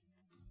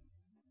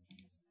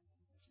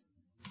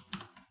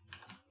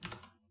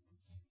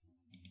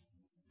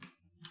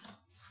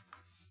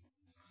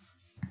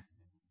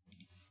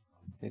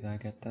 Did I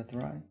get that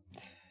right?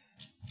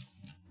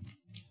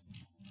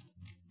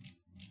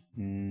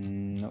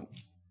 No.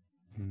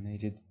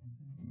 Made it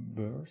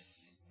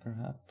worse,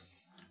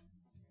 perhaps.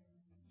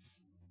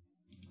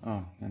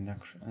 Oh, and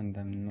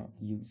I'm not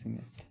using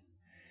it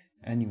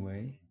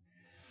anyway.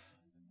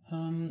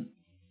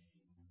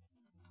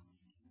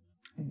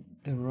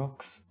 The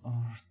rocks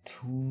are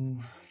too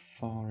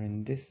far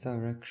in this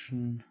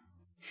direction,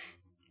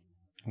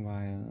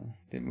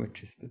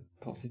 which is the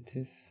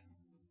positive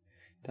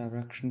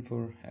direction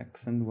for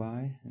x and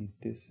y, and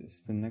this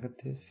is the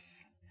negative.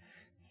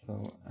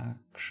 So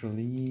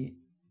actually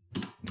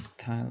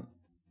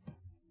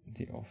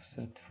the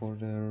offset for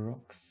the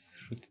rocks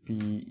should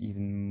be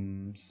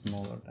even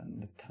smaller than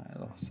the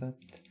tile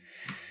offset,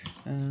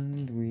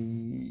 and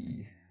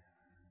we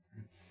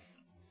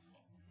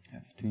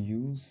have to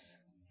use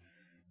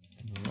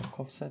rock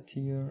offset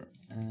here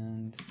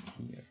and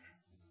here.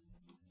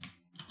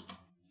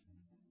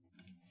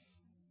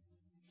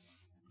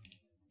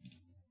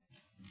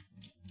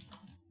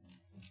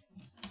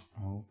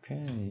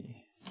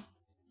 Okay,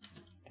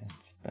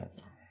 that's better.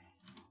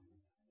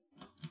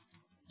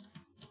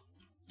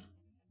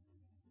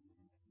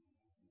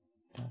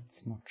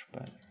 That's much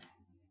better.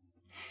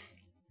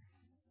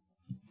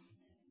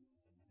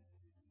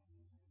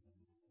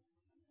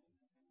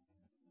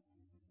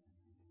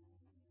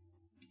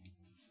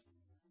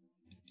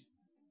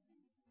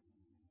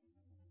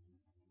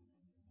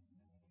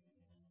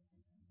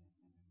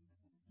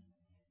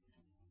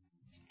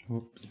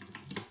 Whoops.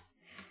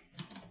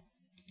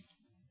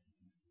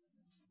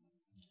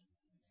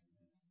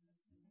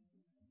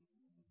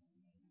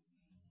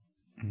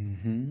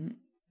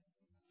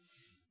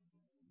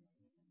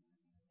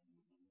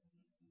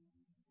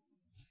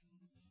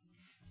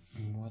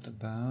 What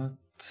about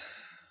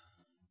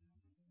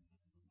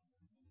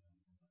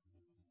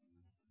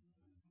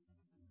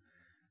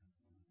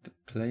the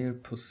player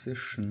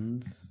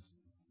positions?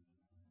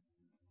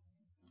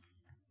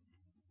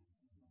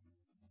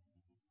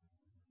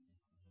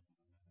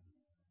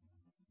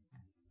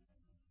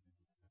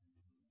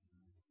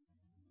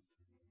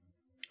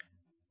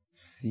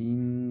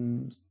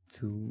 Seems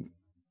to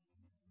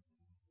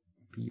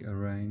be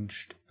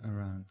arranged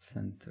around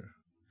center,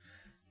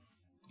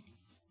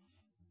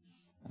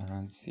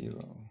 around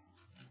 0.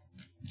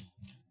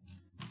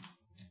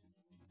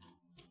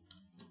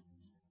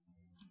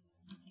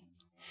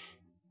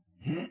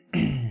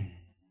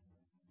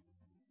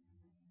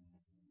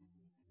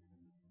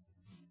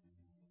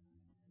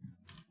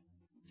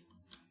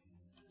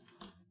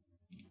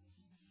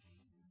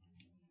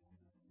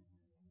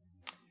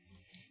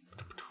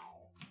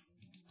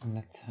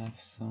 Let's have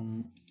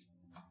some,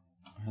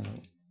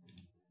 hello.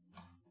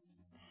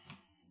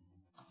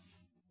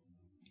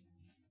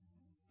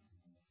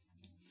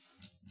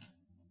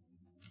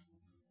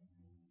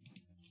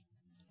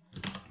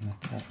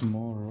 Let's have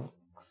more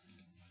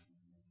rocks.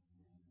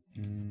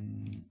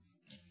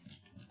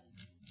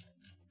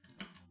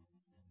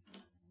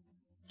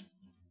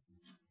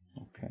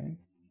 Okay.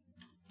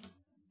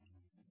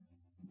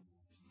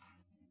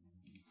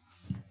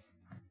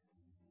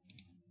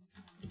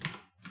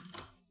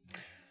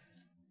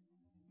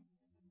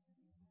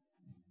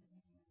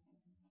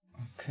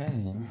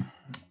 Okay.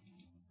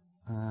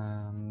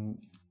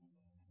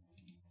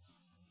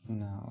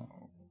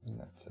 Now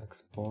let's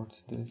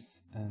export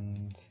this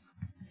and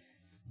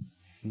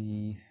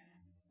see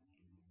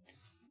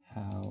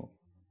how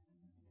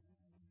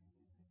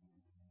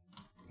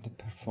the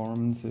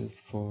performance is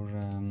for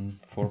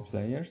 4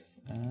 players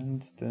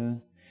and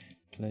the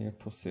player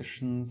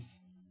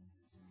positions,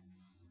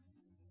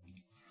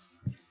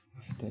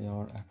 if they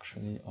are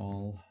actually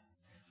all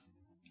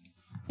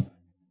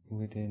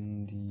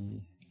within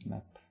the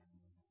map.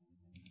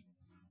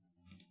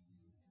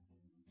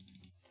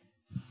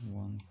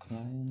 One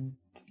client.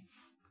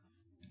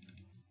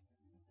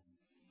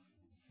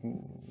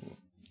 Ooh,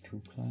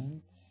 2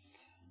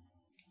 clients.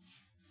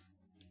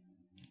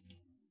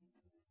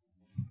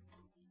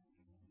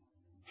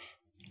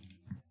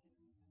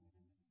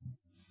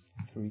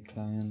 3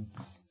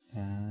 clients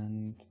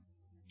and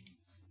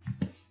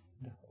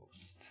the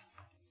host.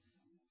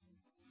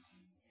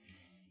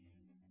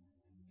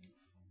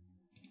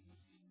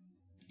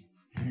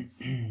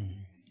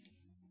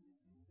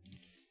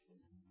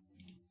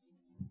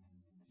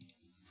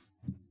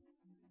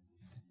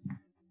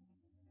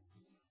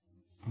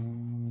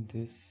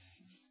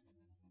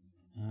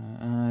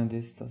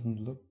 This doesn't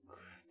look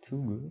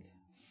too good.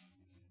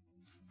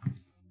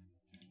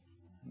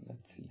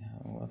 Let's see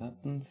what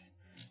happens.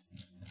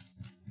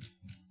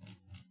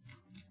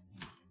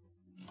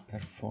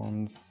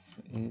 Performance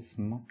is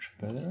much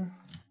better.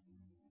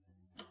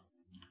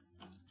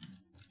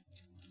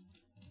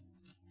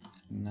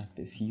 Map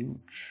is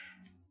huge.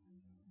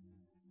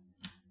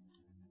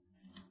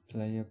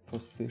 Player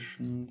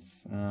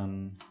positions,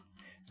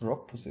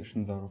 rock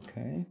positions are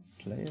okay.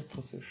 Player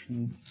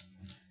positions,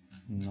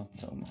 not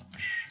so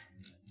much.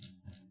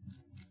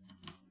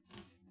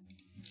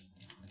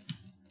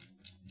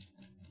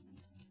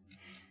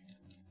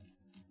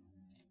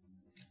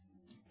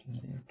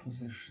 Player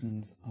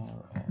positions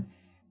are off.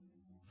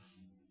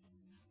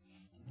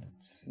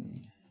 Let's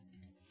see.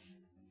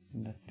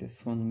 Let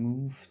this one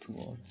move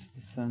towards the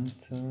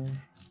center.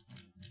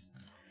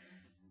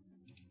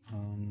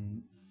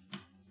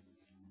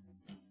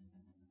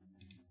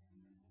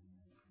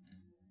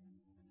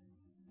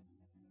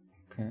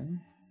 Okay.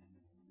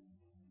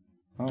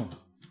 Oh.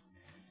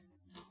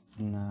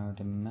 Now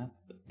the map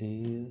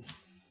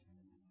is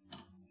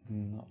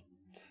not.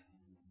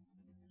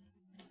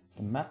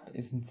 The map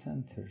isn't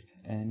centered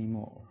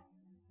anymore.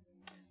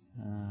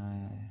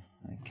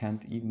 I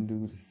can't even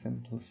do the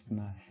simplest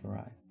math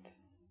right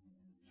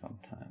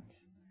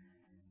sometimes.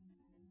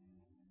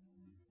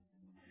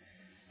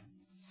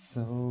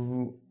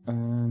 So,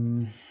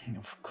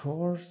 of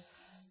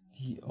course,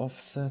 the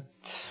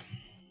offset,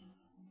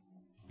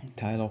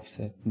 tile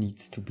offset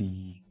needs to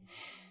be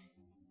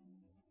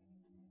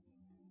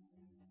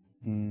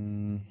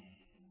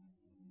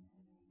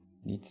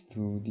needs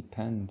to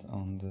depend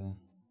on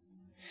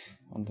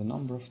the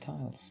number of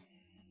tiles.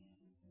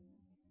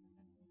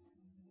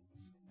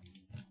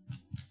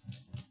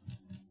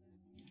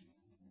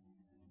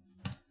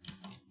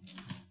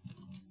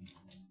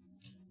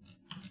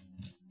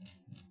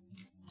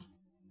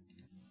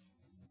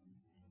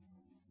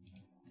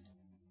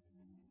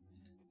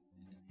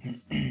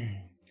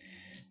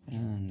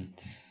 And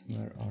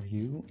where are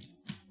you?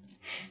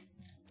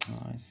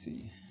 Oh, I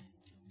see.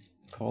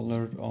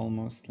 Colored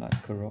almost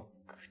like a rock.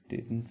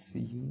 Didn't see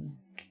you.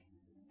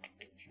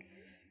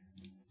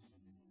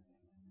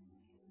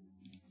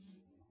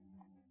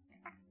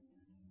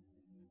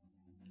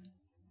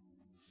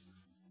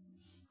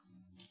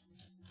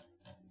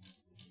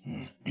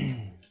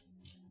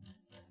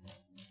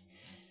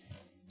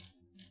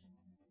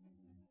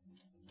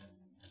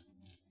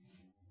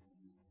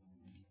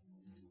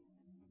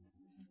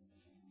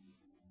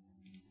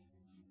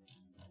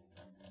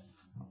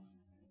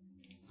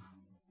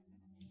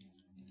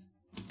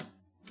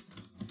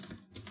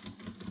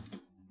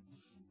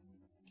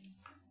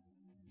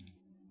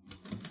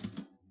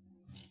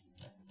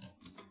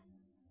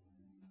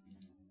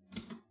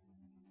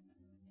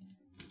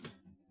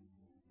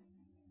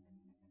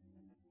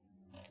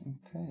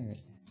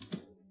 Okay.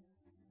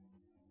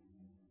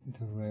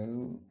 The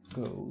rail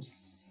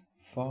goes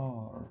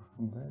far,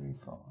 very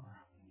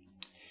far.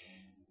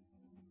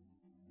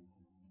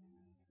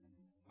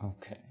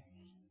 Okay.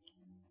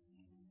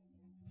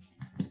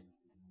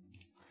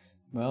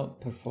 Well,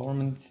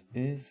 performance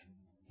is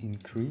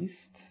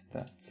increased.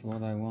 That's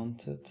what I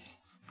wanted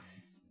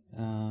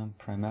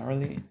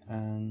primarily,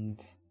 and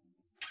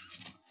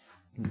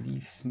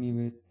leaves me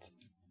with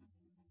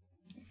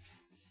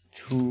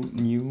two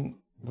new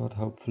but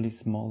hopefully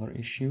smaller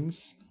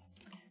issues.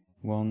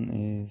 One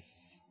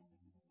is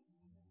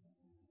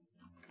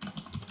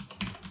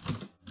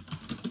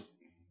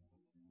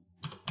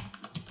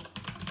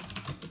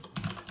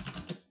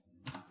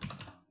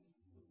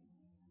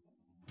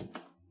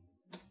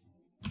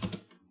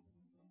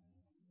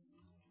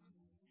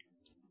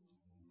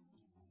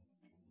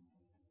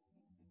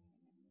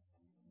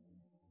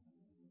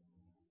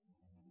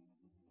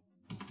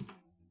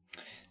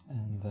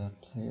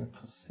player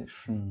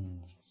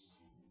positions.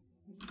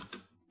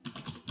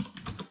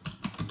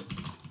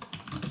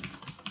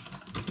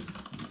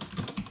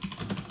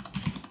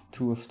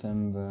 Two of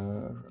them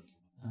were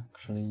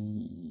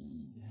actually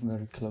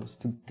very close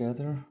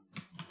together,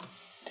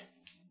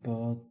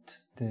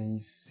 but they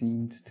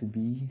seemed to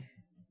be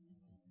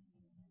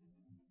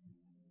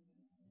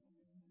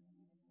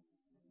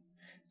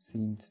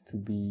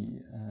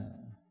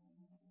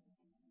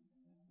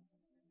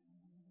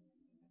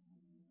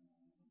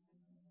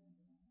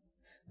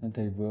and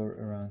they were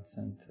around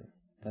center.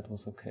 That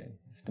was okay.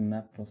 If the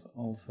map was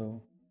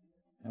also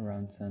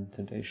around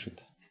center, they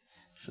should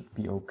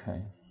be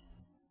okay.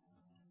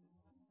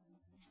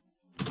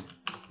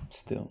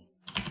 Still.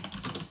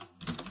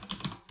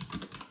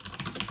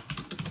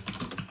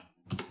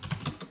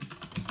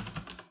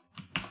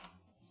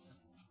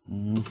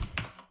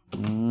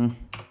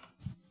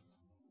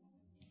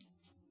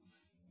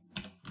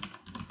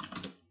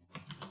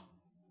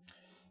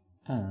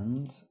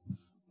 And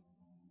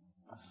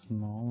a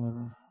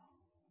smaller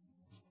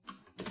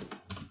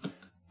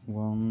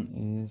one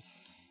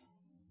is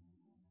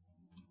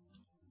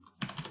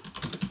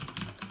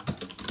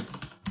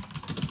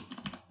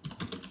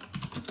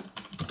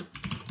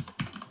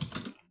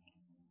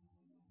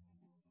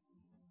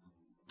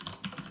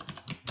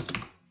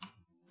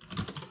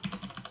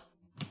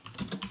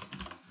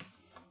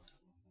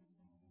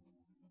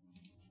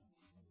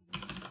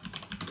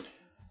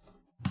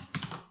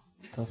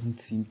doesn't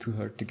seem to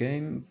hurt the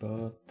game,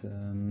 but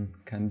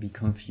can be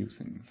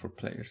confusing for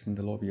players in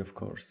the lobby, of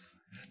course,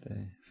 if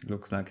it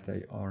looks like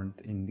they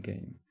aren't in the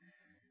game.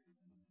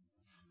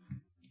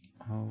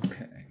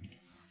 Okay.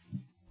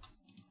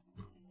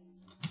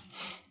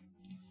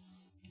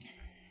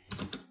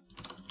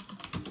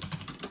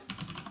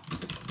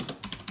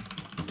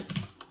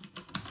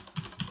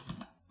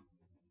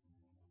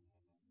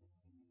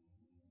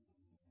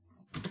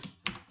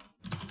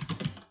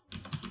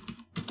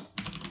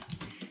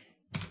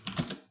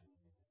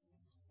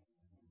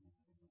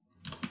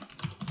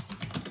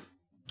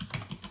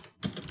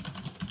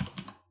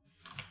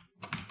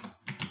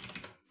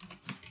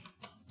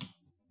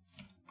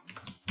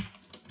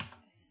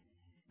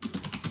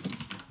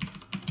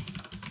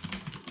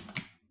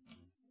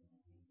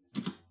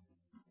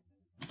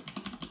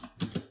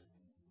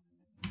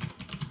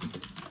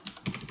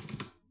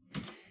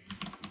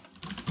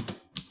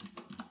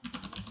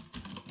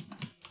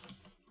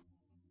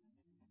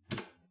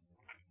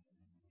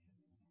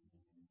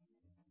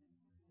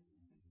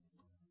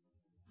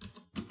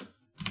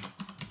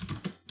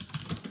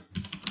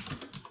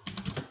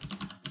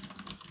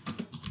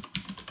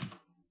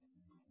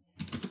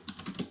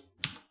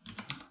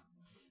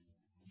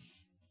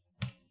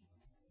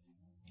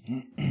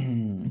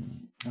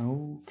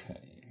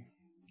 Okay,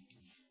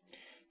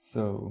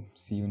 so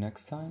see you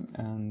next time,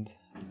 and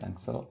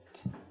thanks a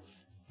lot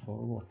for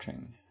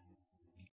watching.